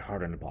is very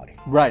hard on the body.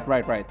 right.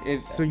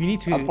 It's, So you need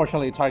to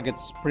unfortunately, it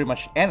targets pretty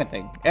much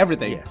anything,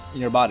 everything Yes.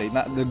 in your body,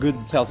 not the good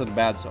cells and the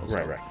bad cells.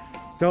 right.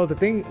 So the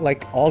thing,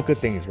 like all good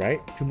things,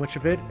 right? Too much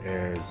of it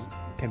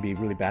can be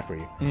really bad for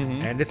you. Mhm.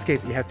 And in this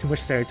case, you have too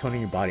much serotonin in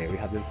your body. We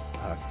have this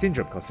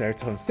syndrome called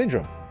serotonin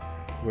syndrome,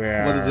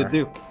 where What does it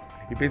do?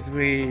 You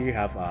basically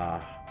have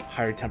a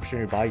higher temperature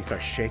in your body. You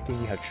start shaking.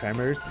 You have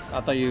tremors.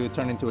 I thought you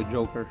turned into a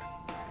joker.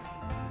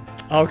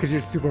 Oh, because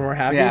you're super more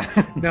happy?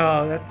 Yeah.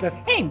 No,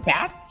 that's Hey,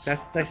 bats.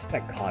 that's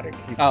psychotic.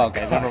 He's Oh,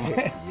 okay, psychotic.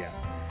 never mind. Yeah.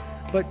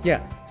 But yeah,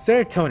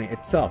 serotonin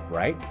itself,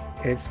 right?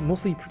 It's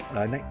mostly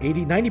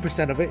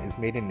 90% of it is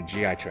made in the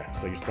GI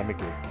tract, so your stomach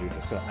will produce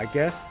it. So I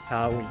guess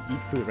how when you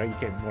eat food, right, you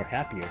get more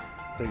happier.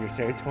 So your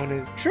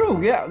serotonin, True,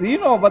 yeah. You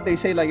know what they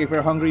say, like if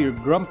you're hungry, you're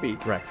grumpy.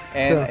 right?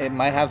 And So it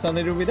might have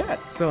something to do with that.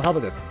 so how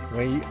about this?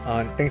 When you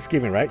on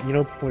Thanksgiving, right? You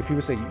know when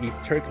people say you eat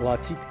a lot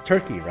of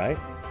turkey, right?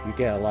 You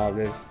get a lot of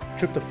this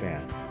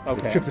tryptophan.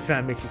 Okay. The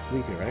tryptophan makes you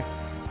sleepy, right?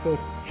 So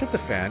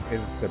tryptophan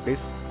is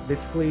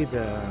basically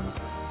the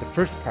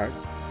first part,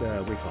 the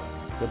what do you call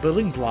it? The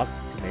building block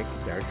to make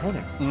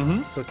serotonin.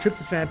 Mm-hmm. So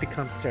tryptophan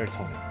becomes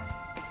serotonin.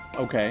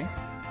 Okay.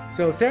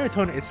 So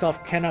serotonin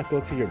itself cannot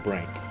go to your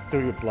brain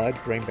through your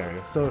blood-brain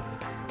barrier. So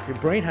your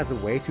brain has a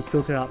way to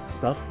filter out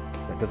stuff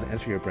that doesn't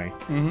enter your brain.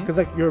 Mm-hmm. Because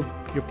like your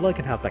blood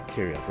can have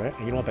bacteria, right? And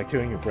you don't want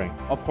bacteria in your brain.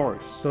 Of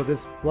course. So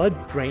this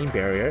blood-brain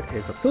barrier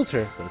is a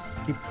filter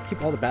that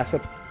keep all the bad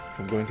stuff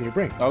from going to your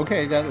brain.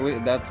 Okay,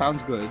 that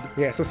sounds good.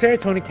 Yeah, so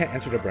serotonin can't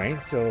enter the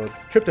brain. So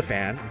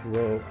tryptophan is a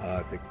little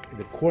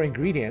the core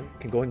ingredient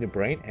can go in your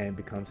brain and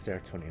become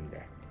serotonin in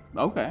there.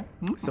 Okay.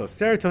 So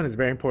serotonin is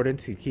very important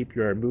to keep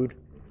your mood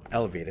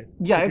elevated.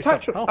 Yeah, keep it's yourself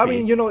actually. I healthy,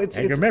 mean, you know, it's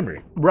and your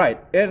memory. right.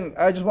 And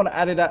I just want to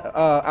add it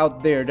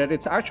out there that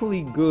it's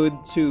actually good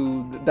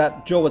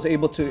that Joe was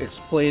able to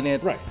explain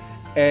it. Right.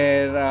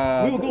 And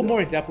We will go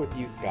more in depth with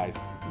these guys.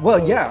 Well,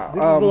 So yeah,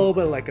 This is a little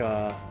bit like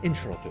a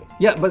intro to it.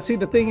 Yeah, but see,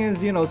 the thing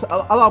is, you know, so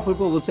a lot of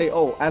people will say,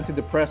 "Oh,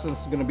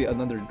 antidepressants is going to be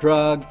another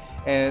drug,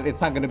 and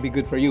it's not going to be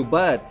good for you."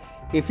 But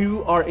if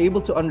you are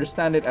able to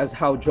understand it as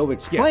how Joe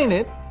explained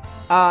Yes.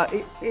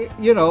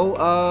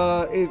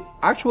 it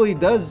actually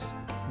does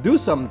do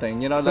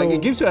something. You know, like So-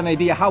 it gives you an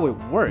idea how it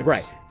works.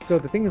 Right. So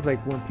the thing is,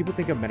 like, when people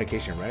think of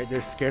medication, right,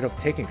 they're scared of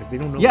taking because they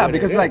don't know. Yeah, what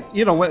because it like is.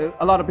 you know,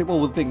 a lot of people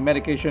would think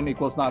medication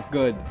equals not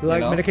good. Like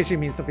you know? medication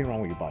means something wrong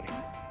with your body.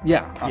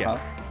 Yeah. Yeah. Uh-huh.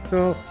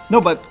 So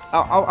No, but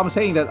I'm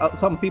saying that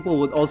some people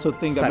would also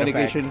think that side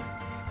medication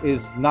effects.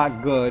 is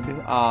not good.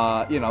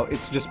 You know,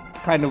 it's just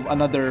kind of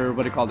another,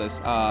 what do you call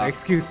this?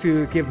 Excuse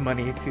to give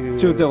money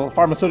To the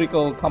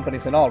pharmaceutical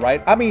companies and all,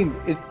 right? I mean,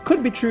 it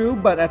could be true,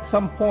 but at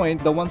some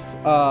point, the ones,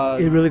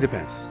 It really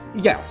depends.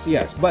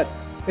 yes, but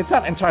it's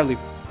not entirely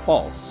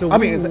false. So I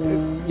mean,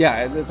 we-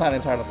 it's not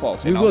entirely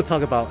false. You We know? will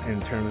talk about in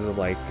terms of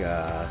like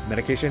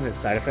medication and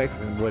side effects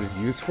and what it's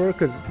used for,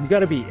 because you got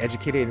to be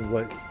educated in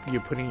what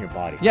you're putting in your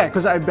body. Yeah,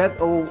 because I bet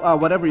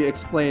whatever you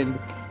explained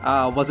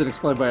wasn't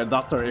explained by a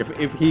doctor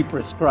if he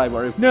prescribed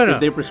or if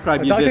they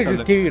prescribe A you doctor this.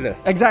 just give you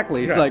this.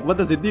 Exactly. It's Yeah. like, what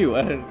does it do?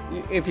 And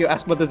if you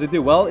ask what does it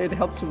do, well, it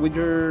helps with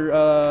your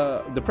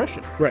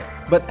depression. Right.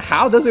 But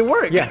how does it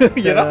work? Yeah.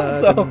 you know.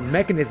 The So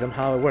mechanism,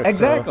 how it works.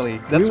 exactly.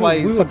 So That's why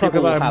we will some talk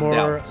people will about have more.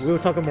 doubts. We will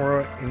talk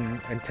more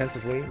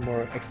intensively,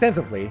 more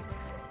extensively,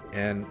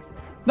 and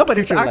No, but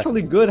it's future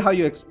actually lessons. good how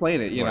you explain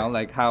it. You know, Right.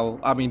 like how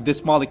I mean,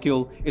 this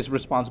molecule is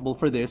responsible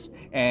for this,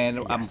 and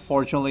Yes.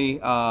 unfortunately,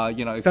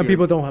 you know, if Some you're-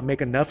 people don't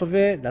make enough of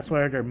it. That's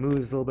why their mood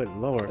is a little bit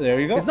lower. There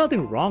you go. There's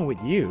nothing wrong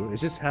with you.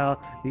 It's just how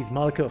these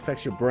molecules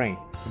affects your brain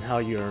and how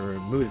your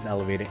mood is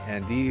elevated.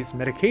 And these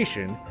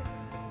medication,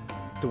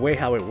 the way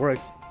how it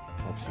works,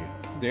 helps you.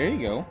 There you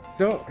go.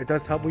 So it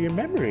does help with your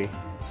memory.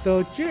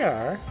 So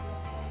JR,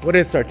 what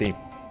is our theme?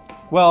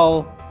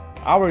 Well,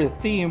 our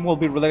theme will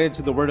be related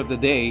to the word of the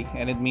day,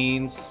 and it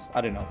means,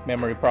 I don't know,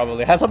 memory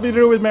probably. Has something to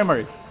do with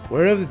memory.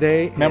 Word of the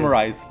day is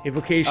Memorize.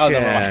 evocation. Oh,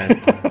 never mind.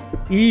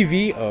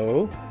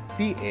 Evocation.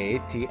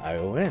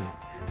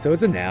 So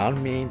it's a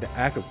noun meaning the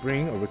act of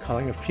bringing or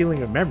recalling a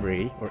feeling or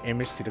memory or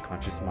image to the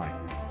conscious mind.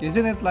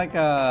 Isn't it like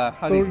how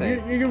do So you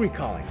say? you're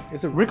recalling.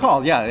 It's a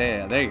Recall, yeah,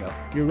 there you go.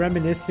 You're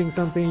reminiscing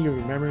something, you're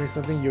remembering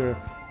something, you're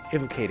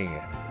evocating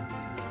it.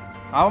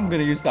 I'm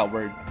gonna use that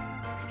word.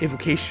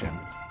 Evocation.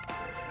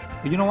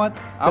 But you know what?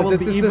 I will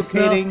be Does this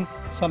smell- evocating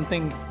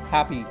something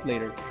happy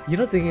later. You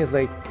know, the thing is,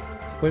 like,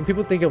 when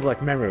people think of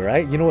like memory,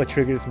 right? You know what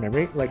triggers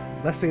memory? Like,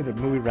 let's say the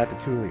movie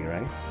Ratatouille,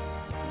 right?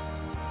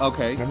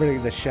 Okay. Remember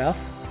the chef,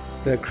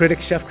 the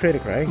chef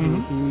critic, right?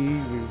 Mhm.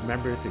 He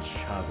remembers his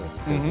childhood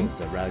because Mhm. of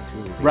the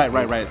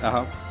Ratatouille. Right. Uh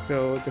huh.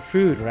 So the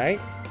food, right,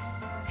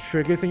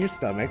 triggers in your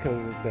stomach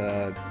because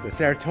the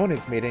serotonin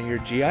is made in your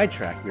GI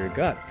tract, your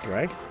guts,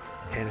 right?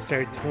 And the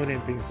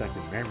serotonin brings back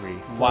the memory.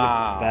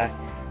 Wow. Back.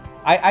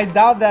 I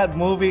doubt that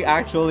movie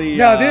actually.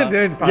 No,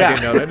 they probably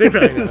didn't know that. They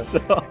probably know that.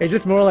 So- It's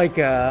just more like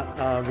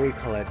what do you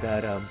call it?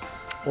 That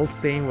old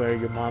saying where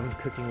your mom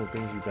cooking will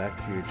bring you back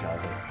to your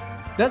childhood.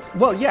 That's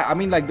well, yeah. I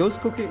mean, like those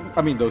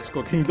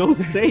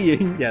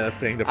sayings. Yeah, that's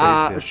saying the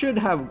phrase. Should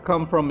have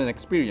come from an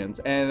experience,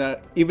 and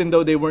even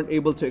though they weren't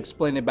able to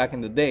explain it back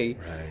in the day,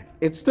 Right.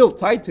 it's still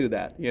tied to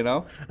that. You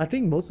know, I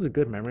think most of the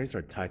good memories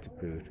are tied to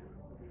food.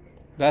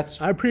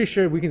 that's I'm pretty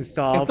sure we can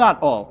solve. if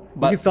not all, we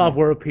but can solve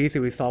world peace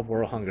if we solve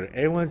world hunger.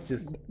 Everyone's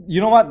just. you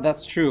know what?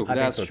 That's true. I think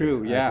That's so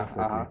true. too. I Yeah. think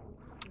so uh-huh. too.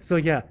 So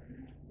yeah,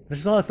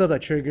 there's a lot of stuff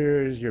that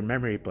triggers your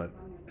memory, but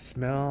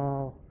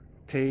smell,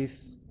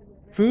 taste,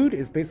 food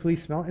is basically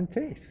smell and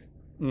taste.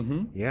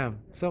 Mm-hmm. Yeah.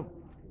 So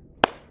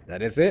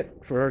that is it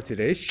for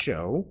today's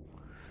show.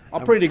 A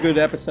pretty good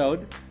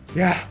episode.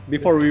 Yeah.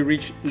 Before we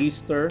reach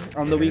Easter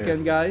on the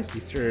weekend, guys.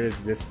 Easter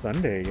is this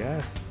Sunday,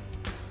 yes.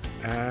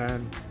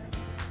 And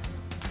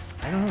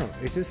I don't know.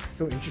 It's just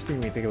so interesting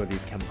when you think about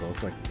these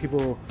chemicals. Like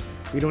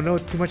we don't know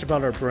too much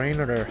about our brain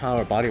or how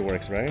our body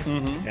works, right?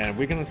 Mm-hmm. And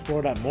we're gonna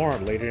explore that more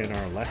later in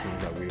our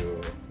lessons that we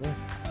will. Yeah.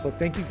 But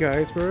thank you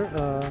guys for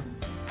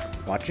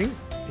watching,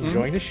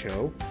 enjoying the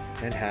show,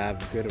 and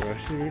have a good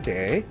rest of your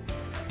day.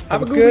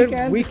 Have a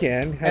good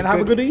weekend. And have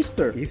a good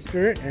Easter.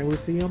 And we'll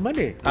see you on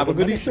Monday. Have a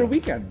good Easter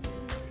weekend.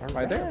 All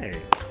right there.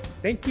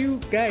 Thank you,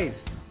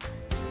 guys.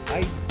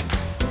 Bye.